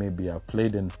played in Namibia. I've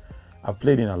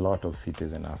played in a lot of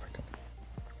cities in Africa.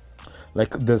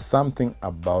 Like there's something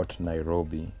about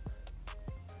Nairobi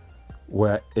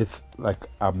where it's like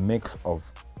a mix of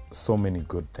so many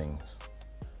good things,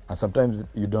 and sometimes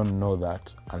you don't know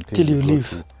that until you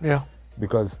leave. Yeah.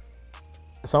 Because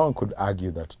someone could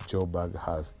argue that Joburg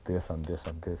has this and this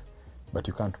and this, but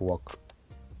you can't walk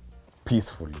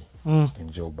peacefully in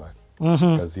Joburg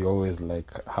because you always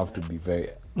have to be very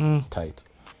tight.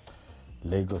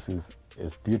 Lagos is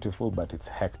beautiful, but it's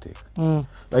hectic.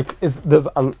 Like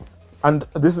and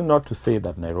this is not to say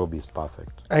that Nairobi is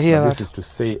perfect. I hear that. This is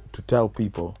to tell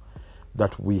people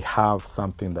that we have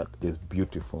something that is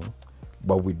beautiful,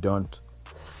 but we don't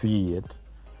see it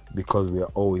because we are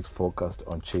always focused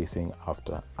on chasing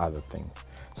after other things.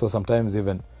 So sometimes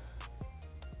even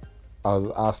I was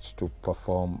asked to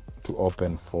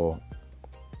open for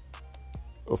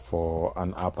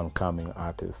an up-and-coming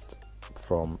artist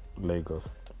from Lagos.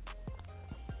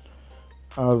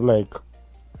 I was like,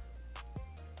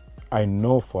 I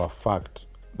know for a fact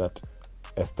that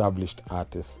established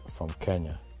artists from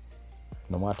Kenya,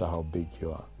 no matter how big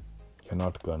you are, you're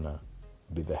not gonna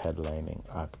be the headlining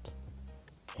act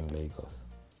in Lagos.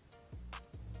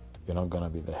 You're not gonna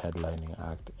be the headlining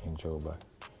act in Joburg.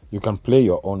 You can play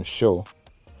your own show,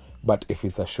 but if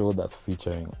it's a show that's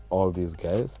featuring all these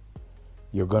guys,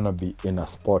 you're gonna be in a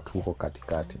spot huko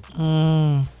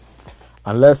katikati.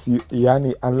 Unless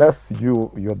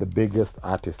you're the biggest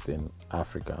artist in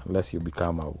Africa, unless you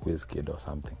become a Wizkid or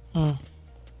something.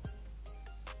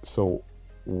 So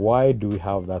why do we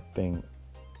have that thing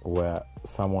where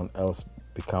someone else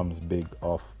becomes big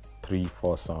off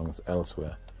 3-4 songs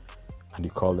elsewhere, and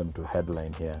you call them to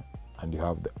headline here, and you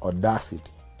have the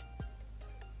audacity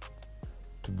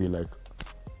to be like,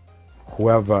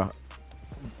 whoever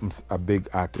is a big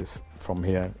artist from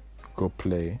here,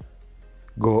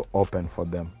 go open for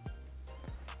them.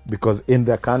 Because in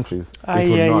their countries, it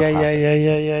will not happen.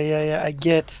 Yeah, I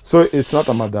get. So it's not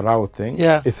a Madarao thing,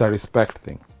 Yeah. it's a respect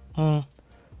thing.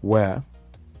 Where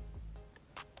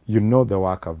you know the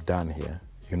work I've done here,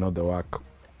 you know the work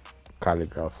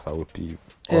Calligraph, Sauti,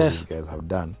 all Yes. these guys have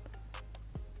done.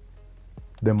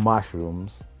 The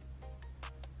Mushrooms,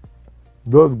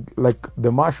 those, like,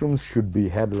 the Mushrooms should be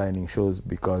headlining shows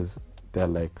because they're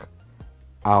like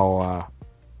our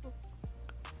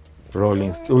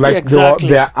Rolling Stones, like Exactly.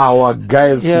 they're our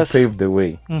guys Yes. who paved the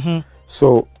way. Mhm.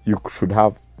 So you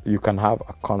can have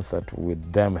a concert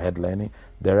with them headlining,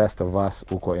 the rest of us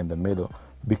uko in the middle,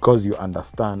 because you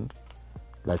understand,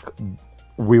 like,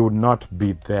 we would not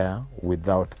be there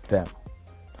without them.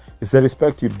 It's the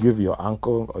respect you'd give your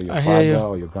uncle or your I hear you. father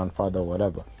or your grandfather or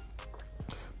whatever.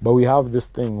 But we have this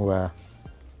thing where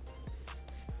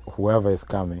whoever is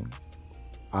coming,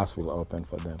 us will open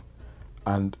for them.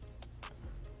 And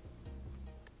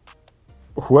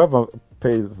whoever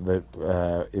pays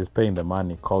is paying the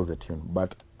money calls a tune.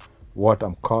 But what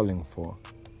I'm calling for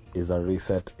is a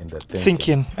reset in the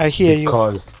Thinking. I hear you.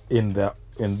 Because in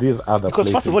these other Because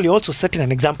places, first of all, you're also setting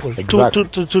an example Exactly.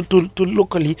 to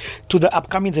locally, to the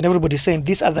upcomings, and everybody's saying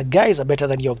these other guys are better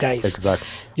than your guys. Exactly.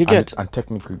 You get. And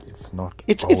technically, it's not.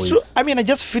 It's always. true. I mean, I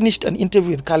just finished an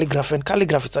interview with Calligraph, and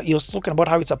Calligraph, he was talking about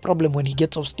how it's a problem when he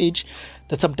gets off stage,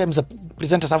 that sometimes the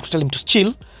presenters have to tell him to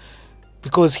chill,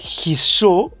 because his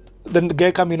show, then the guy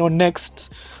coming on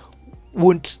next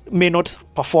may not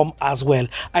perform as well.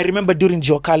 I remember during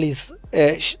Jokali's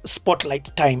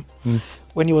spotlight time,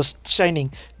 when he was shining,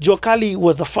 Jokali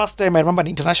was the first time I remember an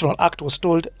international act was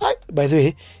told, by the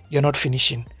way, you're not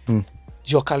finishing.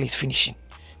 Jokali is finishing.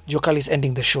 Jokali is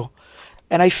ending the show.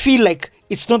 And I feel like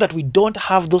it's not that we don't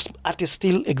have those artists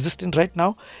still existing right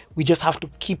now. We just have to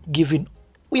keep giving.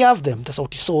 We have them. The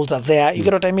Sauti Souls are there. You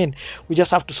get what I mean? We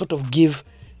just have to sort of give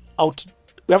out.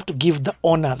 We have to give the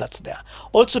honor that's there.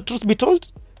 Also, truth be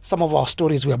told, some of our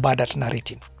stories were bad at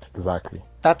narrating. Exactly.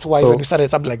 That's why So- when we started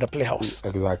something like the Playhouse.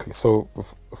 Exactly. So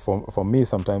for me,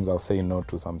 sometimes I'll say no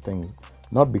to some things,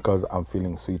 not because I'm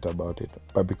feeling sweet about it,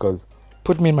 but because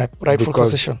Put me in my rightful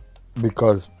position.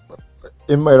 Because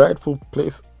in my rightful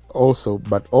place also,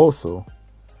 but also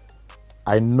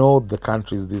I know the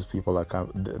countries these people are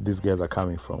these guys are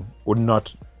coming from would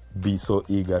not be so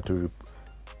eager to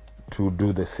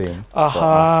do the same.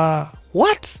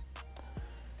 What?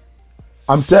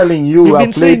 I'm telling you, You've I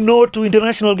been played. saying no to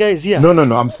international guys here. No.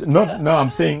 I'm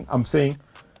saying.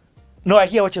 No, I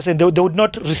hear what you're saying. They would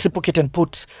not reciprocate and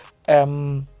put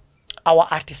our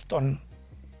artist on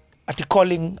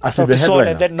calling As Sauti the Sol,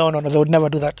 headliner. and then no, they would never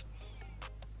do that.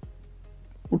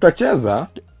 Utacheza,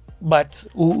 but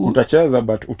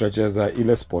utacheza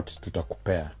ile spot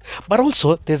tutakupea. But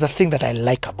also, there's a thing that I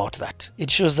like about that.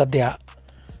 It shows that they are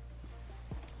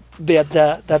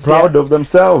Proud of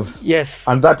themselves. Yes.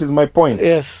 And that is my point.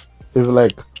 Yes. It's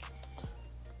like,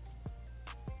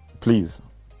 please,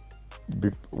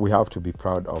 we have to be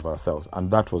proud of ourselves. And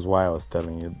that was why I was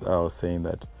saying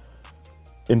that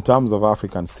in terms of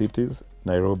African cities,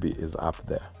 Nairobi is up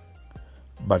there.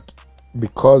 But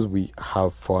because we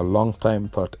have for a long time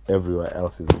thought everywhere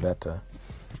else is better,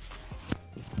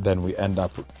 then we end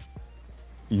up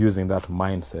using that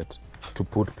mindset to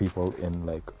put people in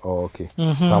like, oh, okay,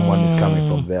 someone is coming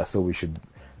from there, so we should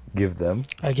give them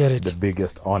I get it. the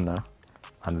biggest honor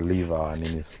and leave our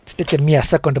enemies. It's taken me a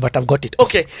second, but I've got it.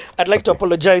 Okay, I'd like to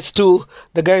apologize to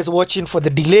the guys watching for the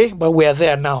delay, but we're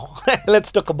there now.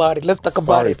 Let's talk about it.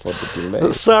 Sorry for the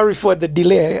delay. Sorry for the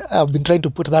delay. I've been trying to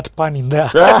put that pun in there.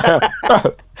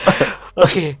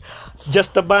 Okay,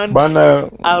 Just a Band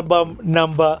album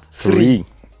number 3.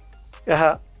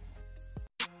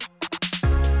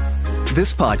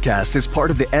 This podcast is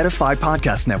part of the Edify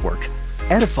Podcast Network.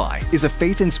 Edify is a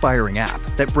faith-inspiring app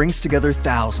that brings together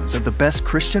thousands of the best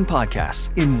Christian podcasts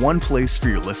in one place for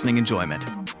your listening enjoyment.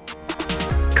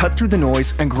 Cut through the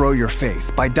noise and grow your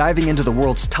faith by diving into the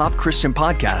world's top Christian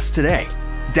podcasts today.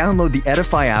 Download the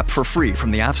Edify app for free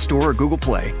from the App Store or Google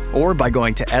Play, or by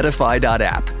going to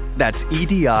edify.app. That's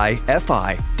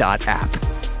EDIFI.app.